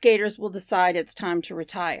skaters will decide it's time to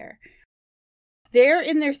retire. They're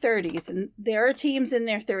in their 30s, and there are teams in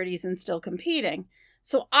their 30s and still competing.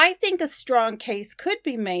 So I think a strong case could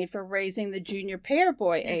be made for raising the junior pair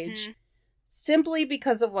boy age, simply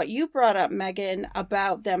because of what you brought up, Meagan,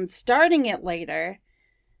 about them starting it later,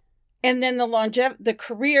 and then the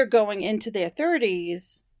career going into their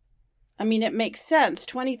 30s. I mean, it makes sense.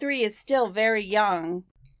 23 is still very young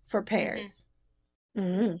for pairs.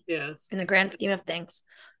 Mm-hmm. Yes. In the grand scheme of things.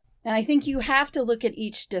 And I think you have to look at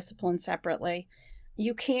each discipline separately.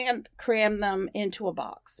 You can't cram them into a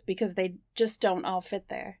box because they just don't all fit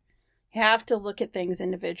there. You have to look at things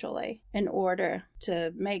individually in order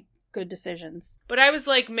to make good decisions. But I was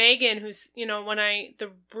like Meagan, who's, when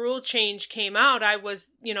the rule change came out, I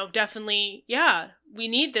was, definitely, we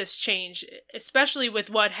need this change, especially with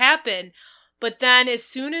what happened. But then as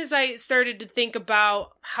soon as I started to think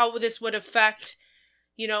about how this would affect,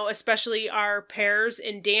 especially our pairs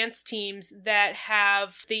and dance teams that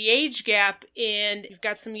have the age gap, and you've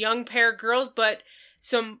got some young pair girls, but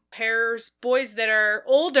some pairs boys that are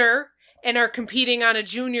older and are competing on a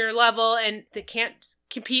junior level, and they can't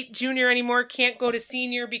compete junior anymore, can't go to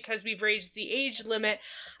senior because we've raised the age limit.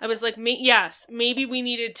 I was like, yes, maybe we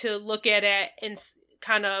needed to look at it and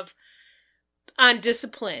kind of on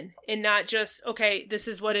discipline and not just, okay, this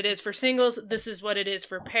is what it is for singles, this is what it is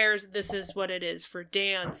for pairs, this is what it is for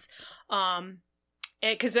dance.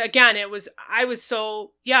 Because again,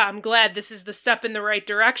 I'm glad this is the step in the right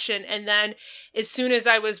direction. And then as soon as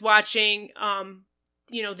I was watching,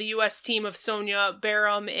 the U.S. team of Sonia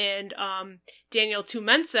Barum and Daniel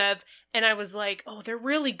Tumentsev, and I was like, oh, they're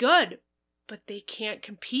really good, but they can't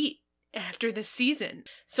compete after this season.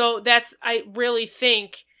 So I really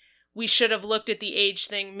think we should have looked at the age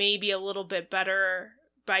thing maybe a little bit better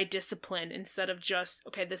by discipline instead of just,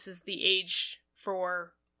 okay, this is the age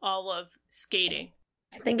for all of skating.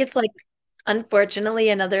 I think it's like, unfortunately,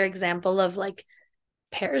 another example of like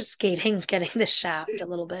pairs skating getting the shaft a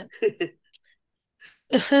little bit.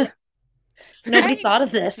 Nobody thought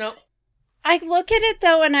of this. No. I look at it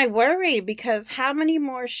though and I worry, because how many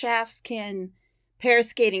more shafts can pair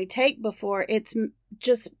skating take before it's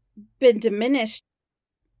just been diminished?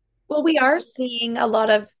 Well, we are seeing a lot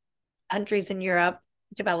of countries in Europe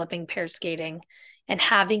developing pair skating and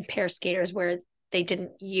having pair skaters where they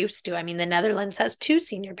didn't used to. I mean, the Netherlands has 2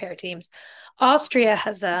 senior pair teams. Austria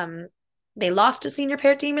has they lost a senior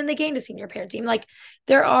pair team and they gained a senior pair team. Like,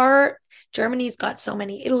 Germany's got so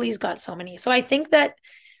many, Italy's got so many. So I think that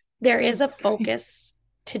there is a focus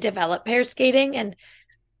to develop pair skating, and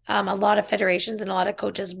a lot of federations and a lot of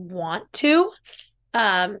coaches want to.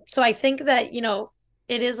 So I think that,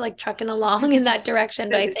 it is like trucking along in that direction.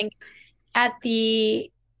 But I think at the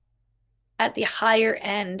higher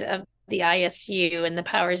end of the ISU and the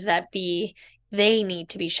powers that be, they need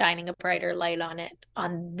to be shining a brighter light on it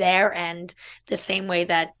on their end, the same way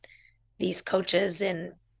that these coaches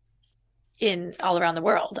in all around the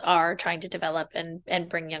world are trying to develop and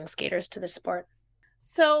bring young skaters to the sport.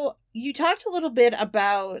 So you talked a little bit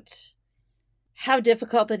about how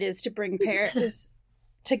difficult it is to bring pairs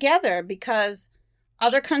together because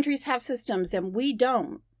other countries have systems and we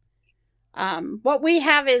don't. What we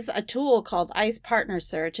have is a tool called Ice Partner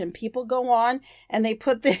Search, and people go on and they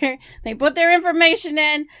put their information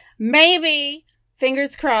in. Maybe,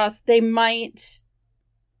 fingers crossed, they might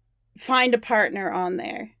find a partner on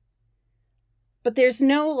there. But there's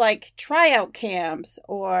no like tryout camps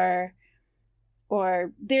or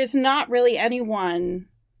there's not really anyone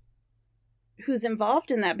who's involved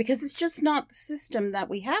in that because it's just not the system that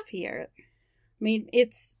we have here. I mean,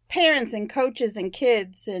 it's parents and coaches and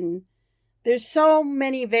kids, and there's so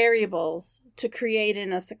many variables to create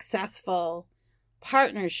in a successful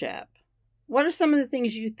partnership. What are some of the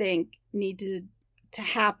things you think need to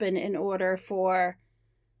happen in order for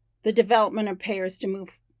the development of pairs to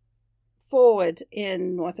move forward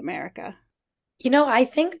in North America? I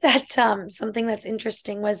think that something that's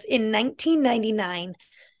interesting was in 1999,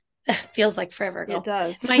 feels like forever ago. It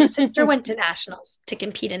does. My sister went to nationals to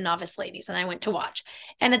compete in novice ladies, and I went to watch.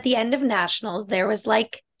 And at the end of nationals, there was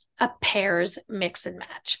like a pairs mix and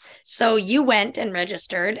match. So you went and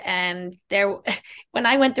registered, and when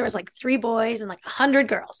I went, there was like 3 boys and like 100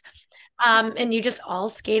 girls. And you just all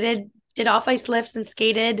skated, did off ice lifts and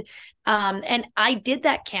skated. And I did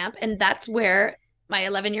that camp, and that's where my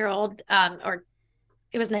 11-year-old, or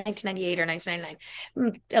it was 1998 or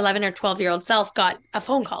 1999, 11 or 12-year-old self got a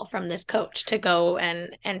phone call from this coach to go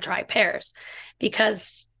and try pairs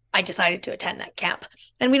because I decided to attend that camp.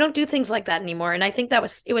 And we don't do things like that anymore. And I think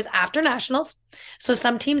it was after nationals. So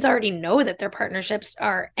some teams already know that their partnerships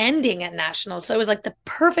are ending at nationals. So it was like the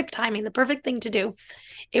perfect timing, the perfect thing to do.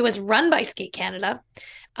 It was run by Skate Canada.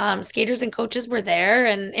 Skaters and coaches were there,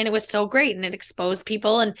 and it was so great, and it exposed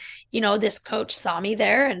people. And this coach saw me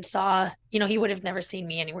there and saw, he would have never seen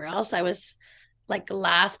me anywhere else. I was like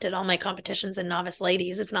last at all my competitions in novice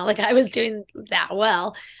ladies. It's not like I was doing that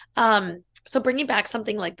well. So bringing back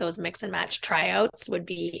something like those mix and match tryouts would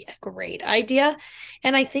be a great idea.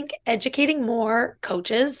 And I think educating more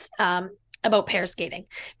coaches about pair skating,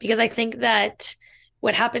 because I think that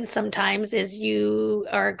what happens sometimes is you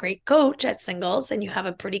are a great coach at singles and you have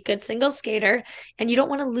a pretty good single skater, and you don't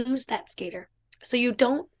want to lose that skater. So you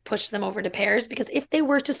don't push them over to pairs, because if they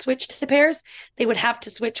were to switch to pairs, they would have to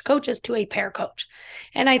switch coaches to a pair coach.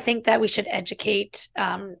 And I think that we should educate,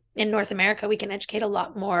 in North America, we can educate a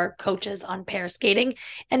lot more coaches on pair skating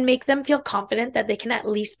and make them feel confident that they can at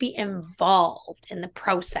least be involved in the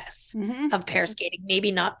process of pair skating.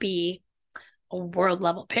 Maybe not be a world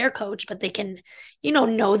level pair coach, but they can,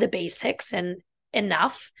 know the basics and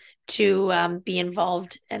enough to be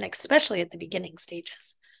involved, and especially at the beginning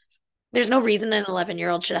stages. There's no reason an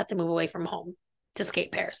 11-year-old should have to move away from home to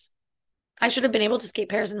skate pairs. I should have been able to skate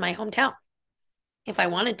pairs in my hometown if I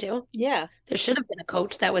wanted to. Yeah. There should have been a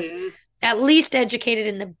coach that was at least educated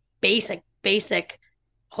in the basic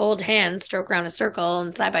hold hands, stroke around a circle,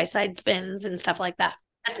 and side-by-side spins and stuff like that.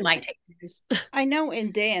 That's my take. I know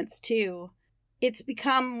in dance too, it's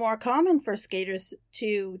become more common for skaters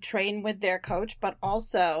to train with their coach, but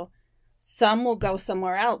also some will go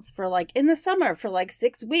somewhere else for like in the summer for like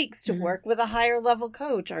 6 weeks to work with a higher level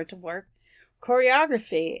coach or to work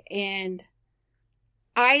choreography. And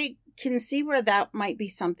I can see where that might be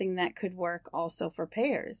something that could work also for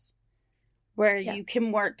pairs, where you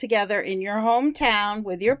can work together in your hometown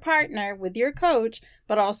with your partner, with your coach,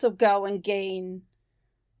 but also go and gain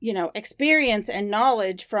experience and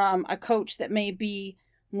knowledge from a coach that may be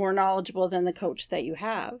more knowledgeable than the coach that you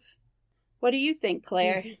have. What do you think,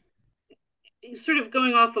 Claire? Sort of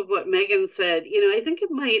going off of what Meagan said, I think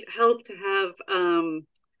it might help to have,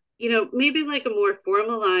 maybe like a more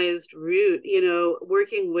formalized route,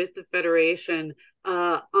 working with the Federation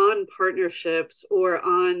on partnerships or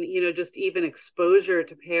on, just even exposure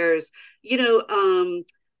to pairs, even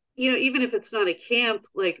if it's not a camp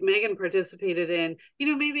like Meagan participated in,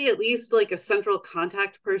 maybe at least like a central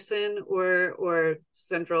contact person or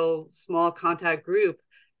central small contact group,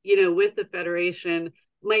 with the Federation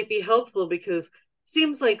might be helpful, because it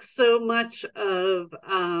seems like so much of,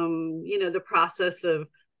 the process of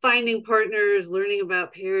finding partners, learning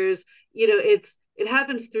about pairs, it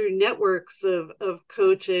happens through networks of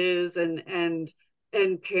coaches and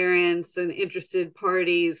parents and interested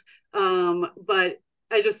parties. But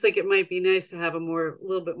I just think it might be nice to have a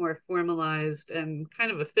little bit more formalized and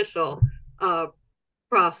kind of official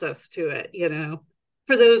process to it,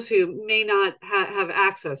 for those who may not have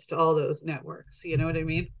access to all those networks. You know what I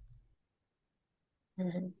mean?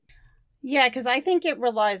 Mm-hmm. Yeah, because I think it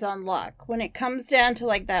relies on luck when it comes down to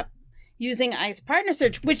like that, using ICE Partner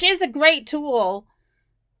Search, which is a great tool,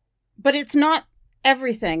 but it's not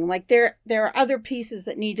everything. Like there are other pieces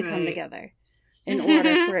that need to come together in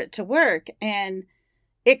order for it to work. And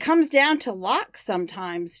it comes down to luck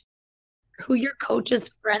sometimes. Who your coach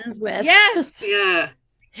is friends with. Yes. Yeah.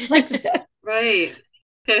 Right.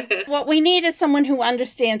 What we need is someone who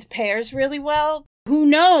understands pairs really well, who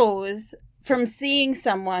knows from seeing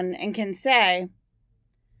someone and can say,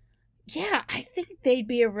 yeah, I think they'd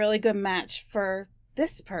be a really good match for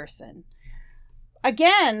this person.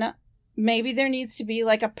 Again, maybe there needs to be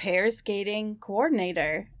like a pair skating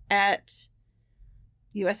coordinator at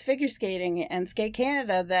U.S. Figure Skating and Skate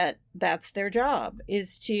Canada that's their job,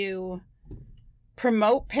 is to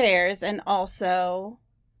promote pairs and also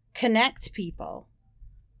connect people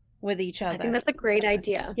with each other. I think that's a great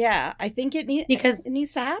idea. Yeah, I think it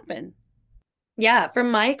needs to happen. Yeah,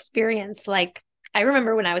 from my experience, like I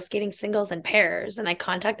remember when I was skating singles and pairs and I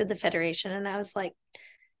contacted the Federation and I was like,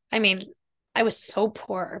 I was so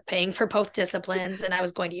poor paying for both disciplines, and I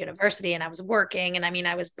was going to university and I was working, and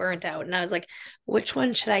I was burnt out, and I was like, which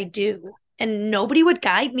one should I do? And nobody would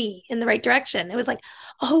guide me in the right direction. It was like,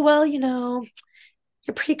 oh, well, you're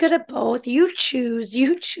pretty good at both. You choose.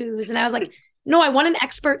 And I was like, no, I want an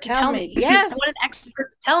expert to tell me. Yes. I want an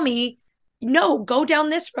expert to tell me, no, go down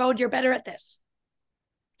this road. You're better at this.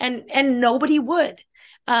 And nobody would.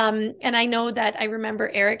 And I know that I remember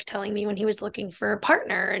Eric telling me when he was looking for a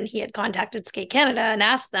partner and he had contacted Skate Canada and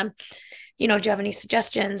asked them, do you have any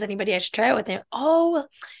suggestions? Anybody I should try it with? And oh,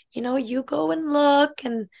 you go and look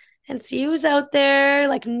and see who's out there.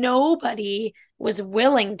 Like nobody was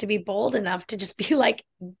willing to be bold enough to just be like,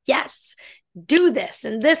 yes, do this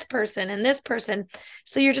and this person and this person.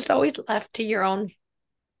 So you're just always left to your own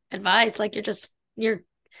advice. Like you're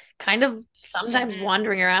kind of sometimes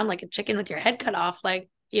wandering around like a chicken with your head cut off. Like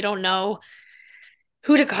you don't know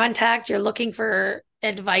who to contact. You're looking for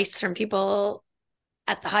advice from people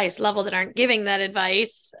at the highest level that aren't giving that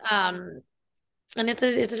advice. And it's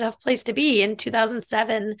a tough place to be. In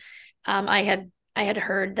 2007, I had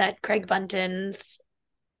heard that Craig Bunton's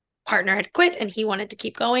partner had quit and he wanted to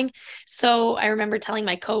keep going. So I remember telling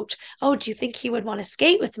my coach, oh, do you think he would want to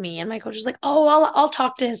skate with me? And my coach was like, oh, I'll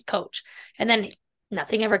talk to his coach. And then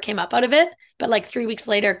nothing ever came up out of it. But like 3 weeks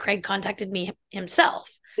later, Craig contacted me himself.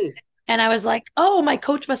 And I was like, oh, my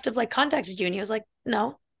coach must have like contacted you. And he was like,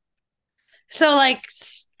 no. So like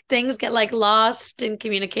things get like lost in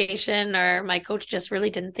communication, or my coach just really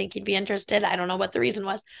didn't think he'd be interested. I don't know what the reason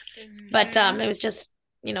was, but it was just,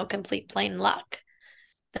 complete plain luck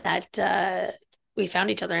that we found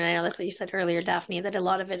each other. And I know that's what you said earlier, Daphne, that a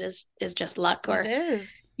lot of it is just luck, or it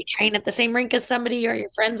is. You train at the same rink as somebody, or you're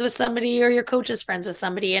friends with somebody, or your coach is friends with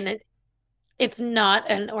somebody. And it's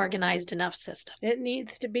not an organized enough system. It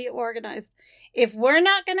needs to be organized. If we're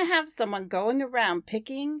not going to have someone going around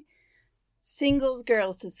picking singles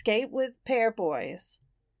girls to skate with pair boys,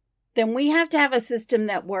 then we have to have a system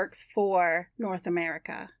that works for North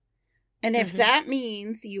America. And if that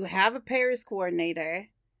means you have a pairs coordinator,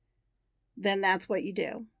 then that's what you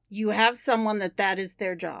do. You have someone that is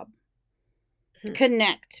their job.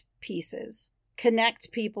 Connect pieces.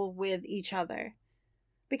 Connect people with each other.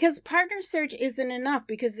 Because partner search isn't enough,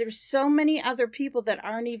 because there's so many other people that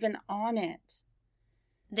aren't even on it.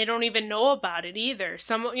 They don't even know about it either.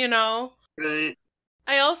 Right.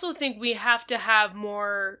 I also think we have to have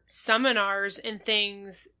more seminars and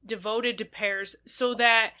things devoted to pairs so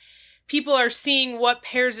that people are seeing what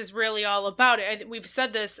pairs is really all about. We've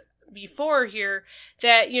said this before here,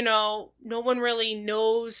 that, no one really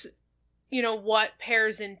knows, what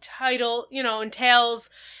pairs entails.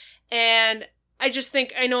 And I just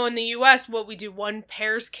think, I know in the US, we do one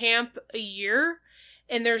pairs camp a year,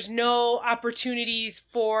 and there's no opportunities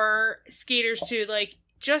for skaters to,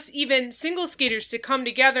 just even single skaters to come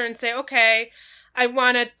together and say, okay, I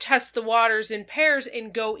want to test the waters in pairs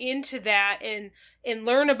and go into that and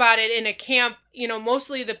learn about it in a camp.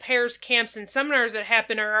 Mostly the pairs camps and seminars that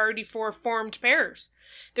happen are already for formed pairs.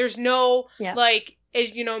 There's no,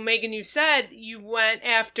 as Meagan, you said, you went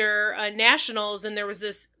after nationals and there was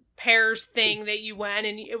this pairs thing that you went,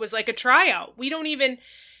 and it was like a tryout. We don't even,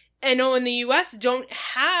 I know in the US, don't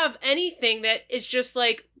have anything that is just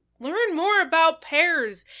learn more about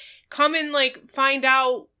pairs. Come and find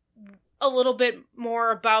out a little bit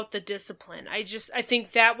more about the discipline. I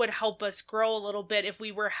think that would help us grow a little bit if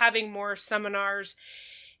we were having more seminars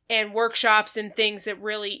and workshops and things that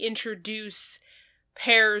really introduce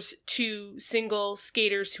pairs to single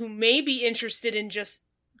skaters who may be interested in just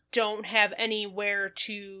don't have anywhere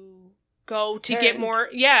to go to get more,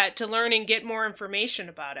 to learn and get more information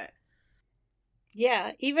about it.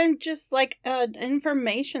 Yeah, even just an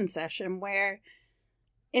information session where,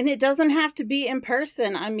 and it doesn't have to be in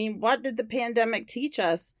person. I mean, what did the pandemic teach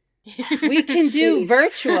us? We can do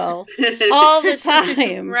virtual all the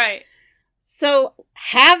time. Right. So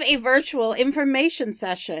have a virtual information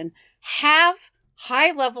session. Have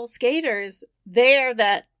high-level skaters there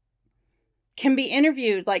that can be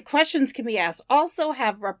interviewed, questions can be asked. Also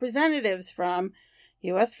have representatives from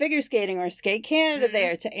U.S. Figure Skating or Skate Canada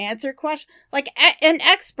there to answer questions, and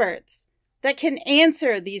experts that can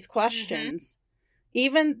answer these questions,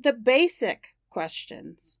 even the basic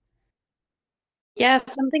questions. Yeah,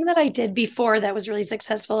 something that I did before that was really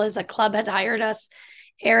successful is a club had hired us,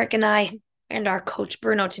 Eric and I, and our coach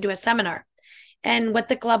Bruno, to do a seminar. And what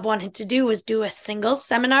the club wanted to do was do a single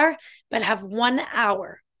seminar, but have 1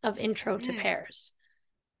 hour of intro to pairs.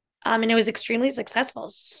 And it was extremely successful.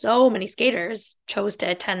 So many skaters chose to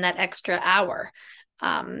attend that extra hour.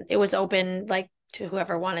 It was open to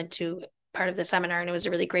whoever wanted to part of the seminar, and it was a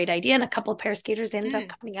really great idea. And a couple of pair skaters ended up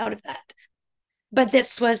coming out of that. But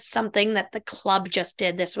this was something that the club just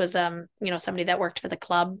did. This was, somebody that worked for the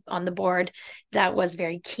club on the board that was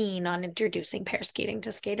very keen on introducing pair skating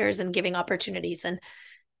to skaters and giving opportunities. And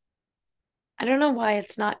I don't know why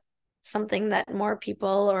it's not something that more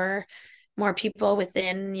people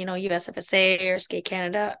within, USFSA or Skate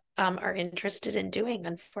Canada are interested in doing,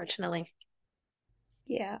 unfortunately.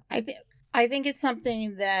 Yeah, I think it's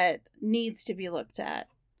something that needs to be looked at.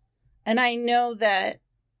 And I know that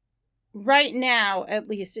right now, at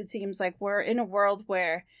least, it seems like we're in a world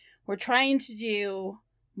where we're trying to do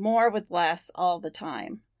more with less all the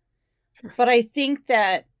time. But I think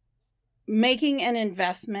that making an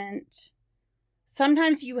investment,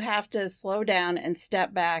 sometimes you have to slow down and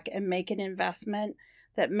step back and make an investment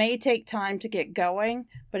that may take time to get going,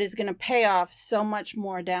 but is going to pay off so much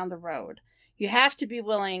more down the road. You have to be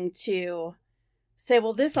willing to say,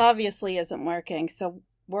 well, this obviously isn't working, so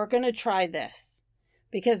we're going to try this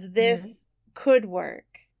because this could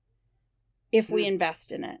work if we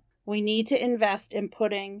invest in it. We need to invest in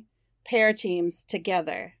putting pair teams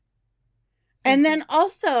together. And then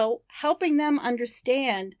also helping them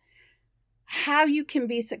understand how you can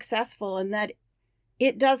be successful, and that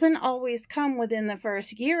it doesn't always come within the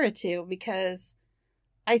first year or two, because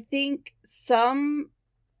I think some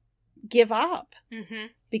give up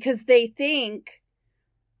because they think,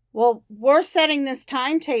 well, we're setting this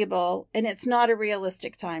timetable and it's not a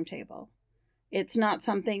realistic timetable. It's not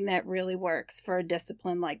something that really works for a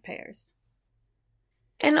discipline like pairs.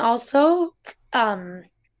 And also,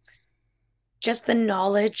 just the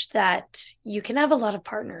knowledge that you can have a lot of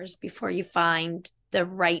partners before you find the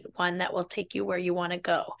right one that will take you where you want to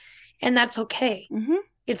go. And that's okay.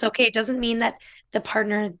 It's okay. It doesn't mean that the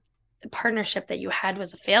partnership that you had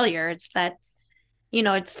was a failure. It's that,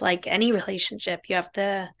 it's like any relationship. You have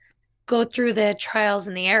to go through the trials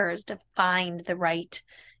and the errors to find the right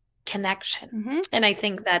connection. And I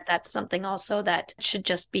think that that's something also that should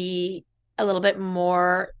just be a little bit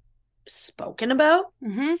more spoken about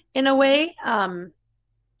in a way.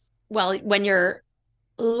 Well, when you're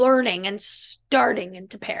learning and starting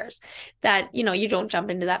into pairs, that, you don't jump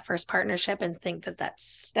into that first partnership and think that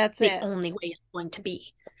that's the only way it's going to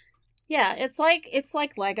be. Yeah, it's like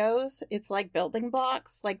Legos. It's like building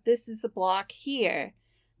blocks. Like, this is a block here.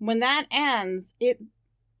 When that ends, it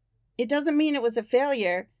doesn't mean it was a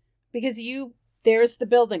failure, because there's the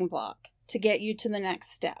building block to get you to the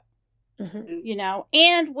next step.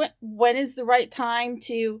 And when is the right time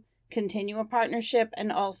to continue a partnership,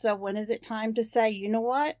 and also when is it time to say, you know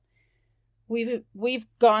what, we've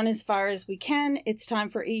gone as far as we can. It's time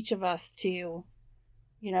for each of us to,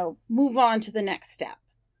 move on to the next step.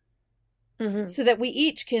 Mm-hmm. So that we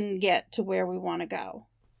each can get to where we want to go.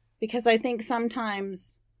 Because I think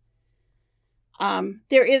sometimes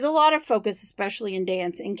there is a lot of focus, especially in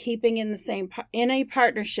dance, in keeping in a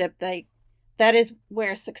partnership. That is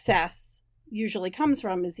where success usually comes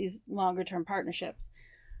from, is these longer term partnerships.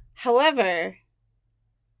 However,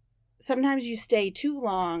 sometimes you stay too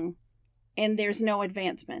long and there's no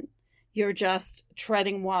advancement. You're just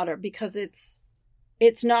treading water because it's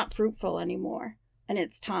not fruitful anymore, and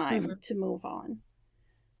it's time to move on.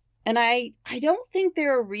 And I don't think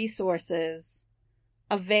there are resources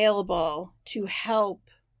available to help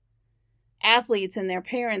athletes and their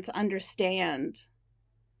parents understand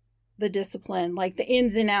the discipline, like the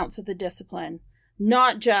ins and outs of the discipline,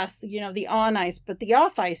 not just, the on ice, but the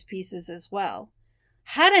off ice pieces as well.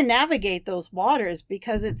 How to navigate those waters,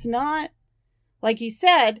 because it's not, like you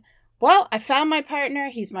said, well, I found my partner,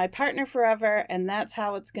 he's my partner forever, and that's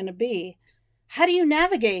how it's going to be. How do you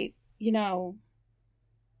navigate,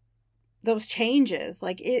 those changes?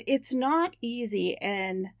 Like it's not easy,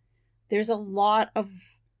 and there's a lot of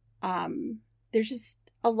there's just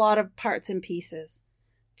a lot of parts and pieces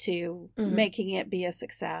to making it be a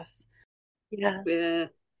success. Yeah.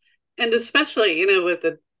 And especially, with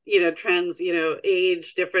the trends,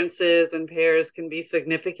 age differences and pairs can be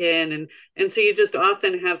significant, and so you just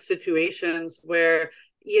often have situations where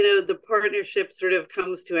the partnership sort of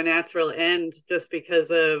comes to a natural end just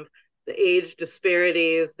because of the age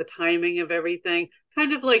disparities, the timing of everything,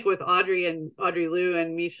 kind of like with Audrey Liu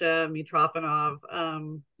and Misha Mitrofanov,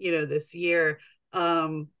 this year.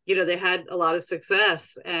 They had a lot of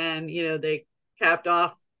success, and, they capped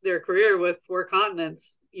off their career with 4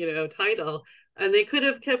 continents, title, and they could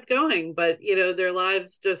have kept going, but, their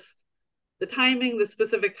lives just, the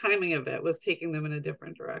specific timing of it was taking them in a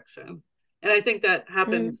different direction. And I think that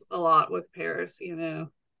happens a lot with pairs, even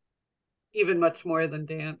much more than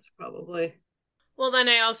dance, probably. Well, then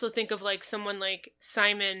I also think of like someone like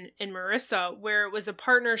Simon and Marissa, where it was a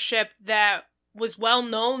partnership that was well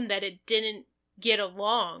known that it didn't get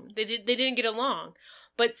along. They didn't get along,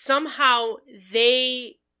 but somehow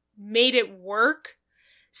they made it work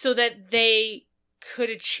so that they could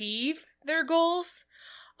achieve their goals.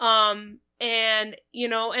 And then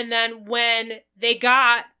when they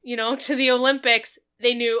got, to the Olympics,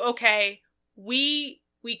 they knew, okay, we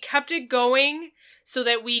kept it going so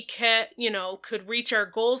that we could reach our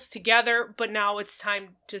goals together, but now it's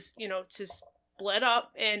time to split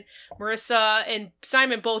up. And Marissa and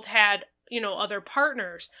Simon both had, other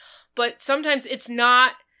partners, but sometimes it's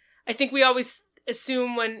not, I think we always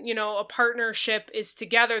assume when, a partnership is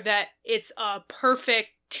together that it's a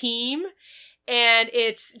perfect team and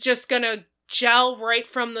it's just going to gel right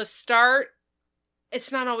from the start.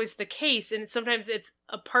 It's not always the case. And sometimes it's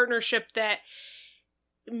a partnership that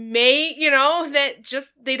may, that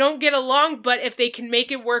just, they don't get along, but if they can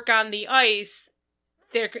make it work on the ice,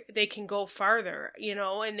 they can go farther,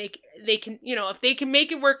 and they can, if they can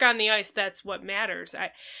make it work on the ice, that's what matters.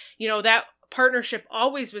 That partnership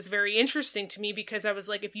always was very interesting to me, because I was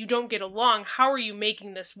like, if you don't get along, how are you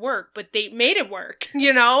making this work? But they made it work, But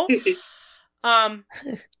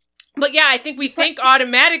yeah, I think we think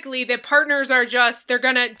automatically that partners are they're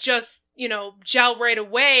gonna just, gel right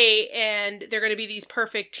away and they're gonna be these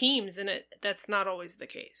perfect teams, and that's not always the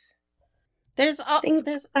case. There's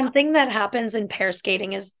something that happens in pair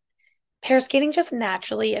skating is pair skating just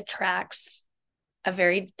naturally attracts a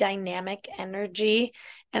very dynamic energy,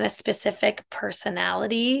 and a specific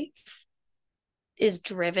personality is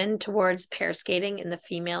driven towards pair skating in the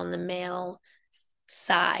female and the male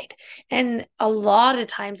side. And a lot of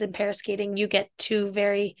times in pair skating, you get 2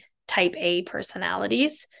 very type A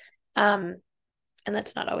personalities. And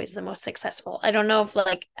that's not always the most successful. I don't know if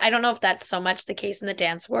that's so much the case in the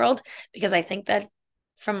dance world, because I think that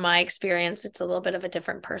from my experience, it's a little bit of a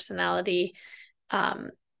different personality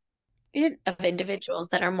of individuals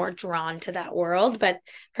that are more drawn to that world. But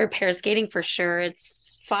for pair skating, for sure,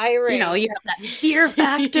 it's firing. You have that fear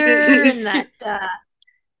factor and that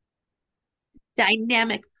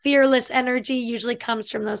dynamic, fearless energy usually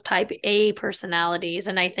comes from those type A personalities.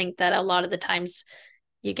 And I think that a lot of the times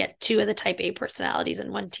you get 2 of the type A personalities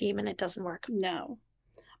in one team and it doesn't work. No.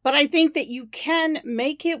 But I think that you can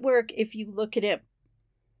make it work if you look at it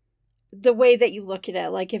the way that you look at it.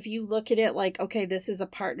 Like if you look at it like, okay, this is a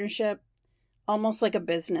partnership, almost like a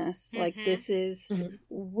business. Like this is,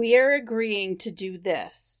 we're agreeing to do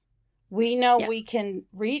this. We know we can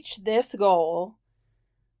reach this goal.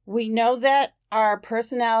 We know that our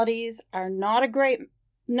personalities are not a great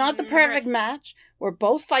not the perfect match. We're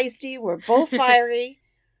both feisty. We're both fiery.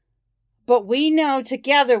 But we know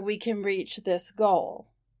together we can reach this goal.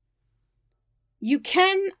 You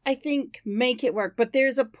can, I think, make it work. But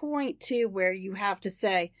there's a point, too, where you have to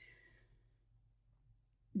say,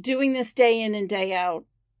 doing this day in and day out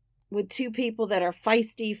with two people that are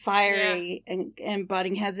feisty, fiery, and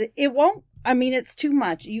butting heads, it won't, I mean, it's too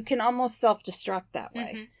much. You can almost self-destruct that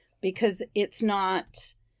way because it's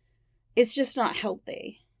just not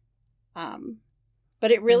healthy. But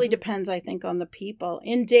it really depends, I think, on the people.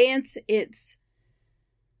 In dance, there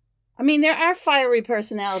are fiery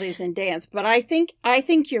personalities in dance, but I think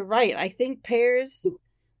you're right. I think pairs,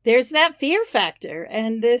 there's that fear factor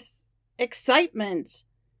and this excitement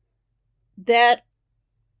that,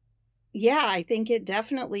 I think it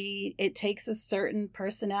takes a certain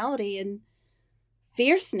personality and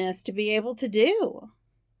fierceness to be able to do.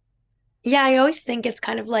 Yeah, I always think it's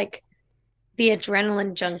kind of like the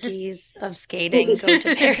adrenaline junkies of skating go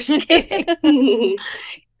to pair skating in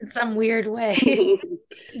some weird way.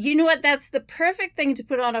 You know what? That's the perfect thing to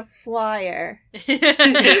put on a flyer. Are you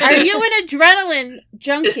an adrenaline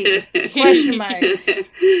junkie? Question mark.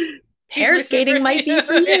 Pair skating might be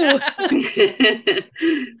for you.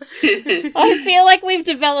 I feel like we've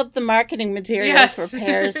developed the marketing materials for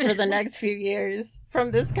pairs for the next few years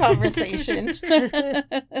from this conversation.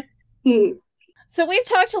 So we've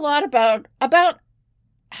talked a lot about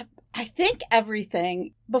I think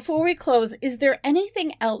everything. Before we close, is there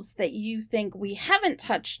anything else that you think we haven't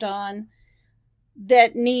touched on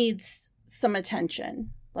that needs some attention,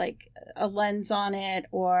 like a lens on it,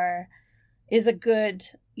 or is a good,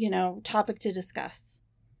 topic to discuss?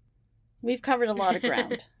 We've covered a lot of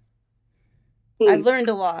ground. I've learned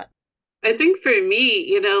a lot. I think for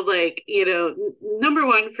me, number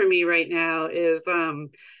one for me right now is,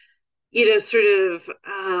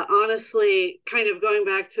 honestly, kind of going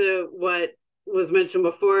back to what was mentioned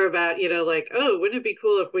before about, wouldn't it be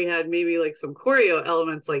cool if we had maybe like some choreo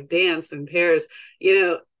elements like dance and pairs?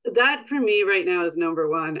 That for me right now is number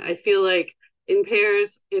one. I feel like in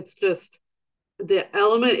pairs, it's just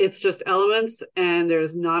elements and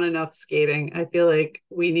there's not enough skating. I feel like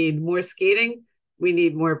we need more skating. We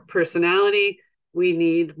need more personality. We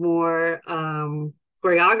need more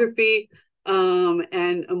choreography.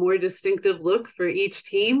 And a more distinctive look for each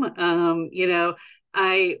team.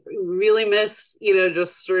 I really miss,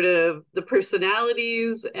 just sort of the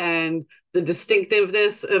personalities and the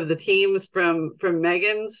distinctiveness of the teams from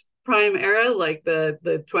Meagan's prime era, like the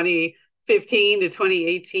 2015 to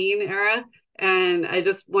 2018 era. And I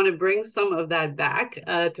just want to bring some of that back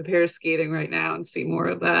to pair skating right now and see more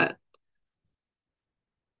of that.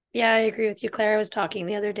 Yeah, I agree with you, Claire. I was talking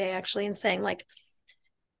the other day actually and saying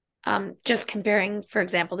just comparing, for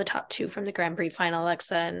example, the top two from the Grand Prix final,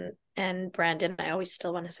 Alexa and Brandon. I always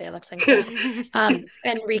still want to say Alexa and Chris. And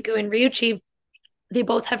Riku and Ryuichi, they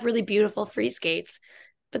both have really beautiful free skates,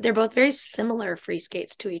 but they're both very similar free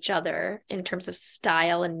skates to each other in terms of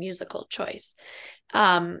style and musical choice.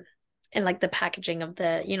 And like the packaging of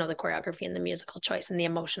the choreography and the musical choice and the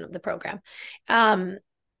emotion of the program. And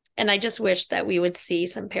I just wish that we would see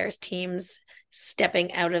some pairs teams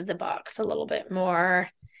stepping out of the box a little bit more,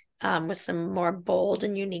 with some more bold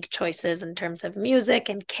and unique choices in terms of music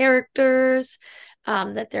and characters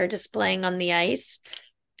that they're displaying on the ice.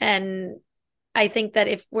 And I think that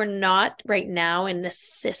if we're not right now in this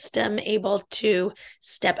system able to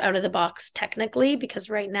step out of the box technically, because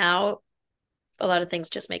right now a lot of things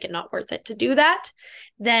just make it not worth it to do that,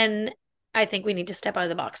 then I think we need to step out of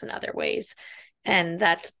the box in other ways. And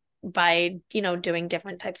that's by, doing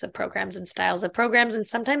different types of programs and styles of programs. And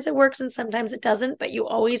sometimes it works and sometimes it doesn't, but you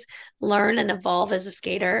always learn and evolve as a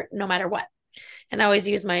skater, no matter what. And I always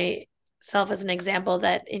use myself as an example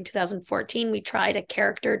that in 2014, we tried a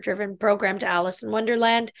character-driven program to Alice in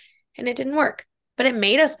Wonderland, and it didn't work. But it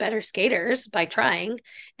made us better skaters by trying.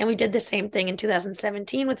 And we did the same thing in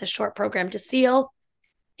 2017 with a short program to Seal.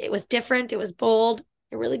 It was different. It was bold.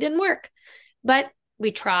 It really didn't work. But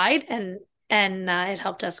we tried, and it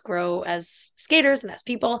helped us grow as skaters and as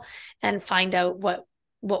people and find out what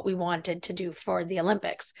we wanted to do for the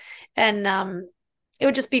Olympics. And it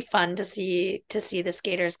would just be fun to see the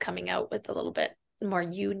skaters coming out with a little bit more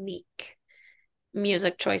unique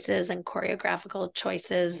music choices and choreographical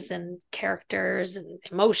choices and characters and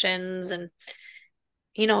emotions and,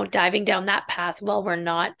 diving down that path while we're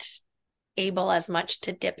not able as much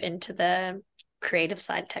to dip into the creative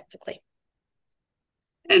side technically.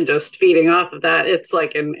 And just feeding off of that, it's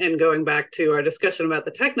like, and going back to our discussion about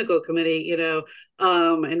the technical committee,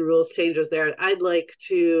 and rules changes there, I'd like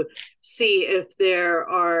to see if there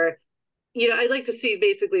are I'd like to see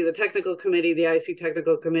basically the technical committee, the IC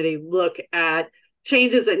technical committee, look at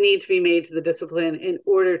changes that need to be made to the discipline in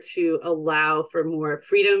order to allow for more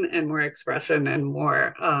freedom and more expression and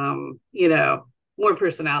more, more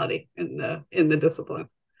personality in the discipline.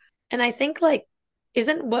 And I think like,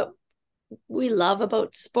 isn't what we love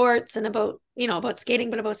about sports and about, about skating,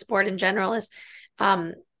 but about sport in general is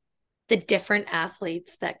the different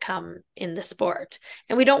athletes that come in the sport.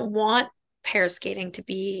 And we don't want pair skating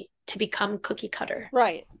to become cookie cutter.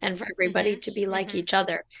 Right. And for everybody to be like each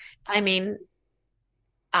other. I mean,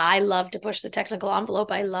 I love to push the technical envelope.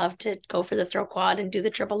 I love to go for the throw quad and do the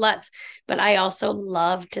triple lutz. But I also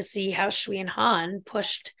love to see how Shui and Han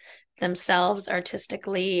pushed themselves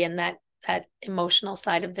artistically and that emotional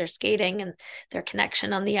side of their skating and their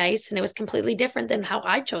connection on the ice. And it was completely different than how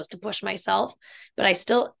I chose to push myself. But I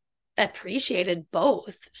still appreciated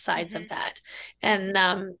both sides of that. And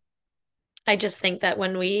I just think that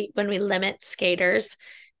when we limit skaters,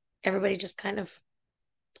 everybody just kind of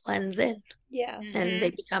blends in. Yeah. And they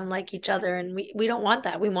become like each other. And we don't want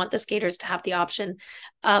that. We want the skaters to have the option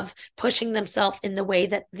of pushing themselves in the way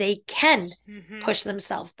that they can push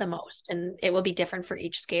themselves the most. And it will be different for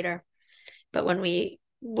each skater. But when we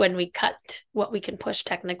cut what we can push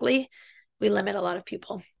technically, we limit a lot of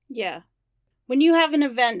people. Yeah. When you have an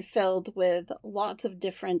event filled with lots of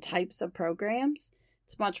different types of programs,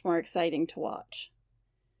 it's much more exciting to watch.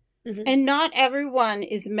 And not everyone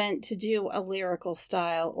is meant to do a lyrical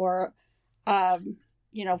style or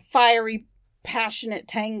fiery, passionate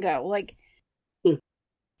tango. Like,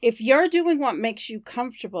 if you're doing what makes you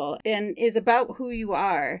comfortable and is about who you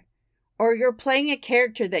are, or you're playing a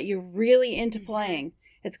character that you're really into playing,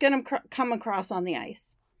 it's going to come across on the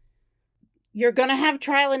ice. You're going to have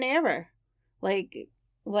trial and error. Like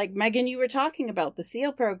Meagan, you were talking about the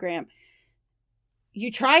SEAL program.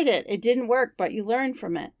 You tried it. It didn't work, but you learned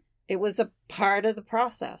from it. It was a part of the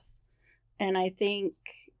process. And I think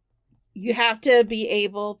you have to be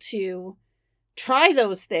able to try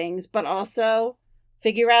those things, but also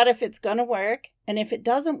figure out if it's going to work. And if it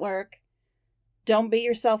doesn't work, don't beat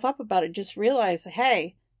yourself up about it. Just realize,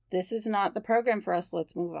 hey, this is not the program for us.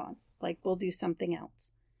 Let's move on. Like, we'll do something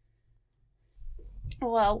else.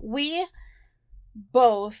 Well, we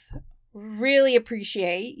both really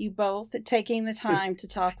appreciate you both taking the time to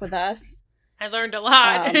talk with us. I learned a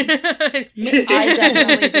lot. I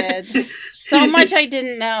definitely did. So much I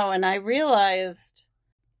didn't know, and I realized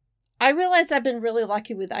I've been really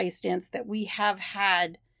lucky with ice dance that we have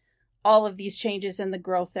had all of these changes and the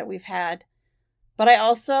growth that we've had. But I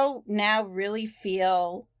also now really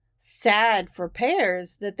feel sad for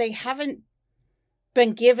pairs that they haven't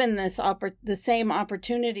been given the same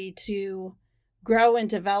opportunity to grow and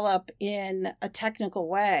develop in a technical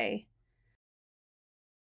way.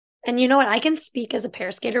 And you know what? I can speak as a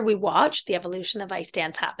pair skater. We watched the evolution of ice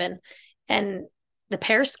dance happen, and the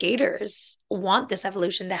pair skaters want this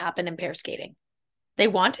evolution to happen in pair skating. They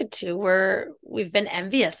wanted to. We've been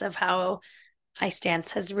envious of how ice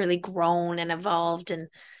dance has really grown and evolved and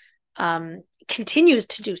continues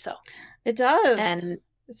to do so. It does. And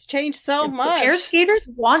it's changed so much. The pair skaters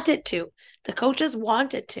want it to. The coaches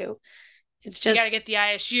want it to. It's just, you got to get the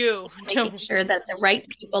ISU. Making sure that the right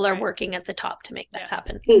people are working at the top to make that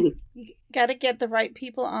happen. You got to get the right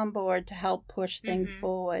people on board to help push things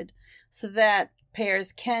forward so that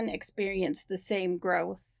pairs can experience the same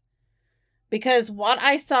growth. Because what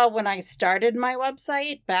I saw when I started my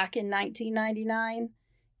website back in 1999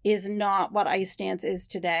 is not what ice dance is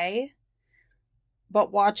today.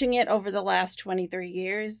 But watching it over the last 23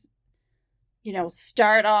 years,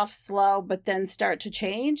 start off slow, but then start to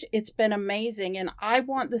change. It's been amazing. And I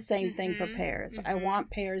want the same thing for pairs. I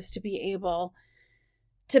want pairs to be able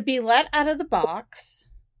to be let out of the box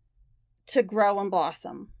to grow and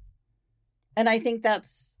blossom. And I think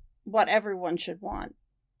that's what everyone should want.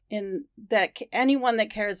 In that anyone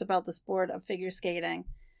that cares about the sport of figure skating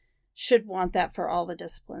should want that for all the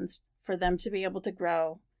disciplines, for them to be able to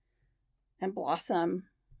grow and blossom.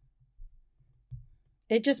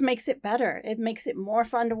 It just makes it better. It makes it more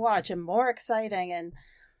fun to watch and more exciting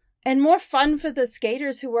and more fun for the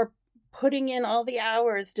skaters who are putting in all the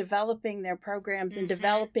hours developing their programs and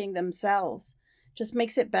developing themselves. Just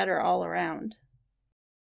makes it better all around.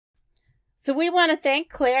 So we want to thank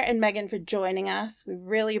Claire and Meagan for joining us. We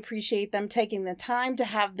really appreciate them taking the time to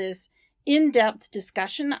have this in-depth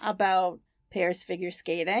discussion about pairs figure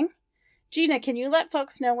skating. Gina, can you let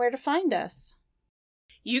folks know where to find us?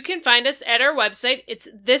 You can find us at our website. It's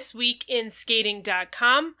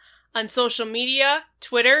thisweekinskating.com. On social media,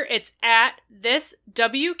 Twitter, it's at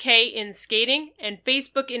thiswkinskating, and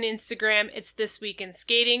Facebook and Instagram, it's This Week in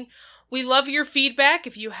Skating. We love your feedback.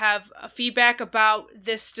 If you have feedback about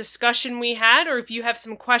this discussion we had, or if you have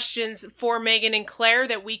some questions for Meagan and Claire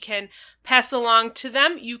that we can pass along to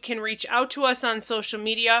them, you can reach out to us on social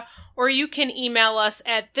media, or you can email us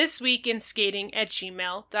at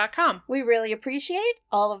thisweekinskating@gmail.com. We really appreciate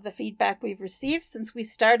all of the feedback we've received since we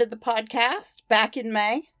started the podcast back in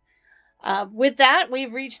May. With that,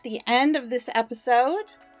 we've reached the end of this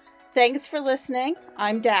episode. Thanks for listening.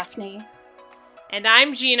 I'm Daphne. And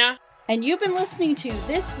I'm Gina. And you've been listening to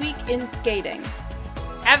This Week in Skating.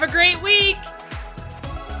 Have a great week!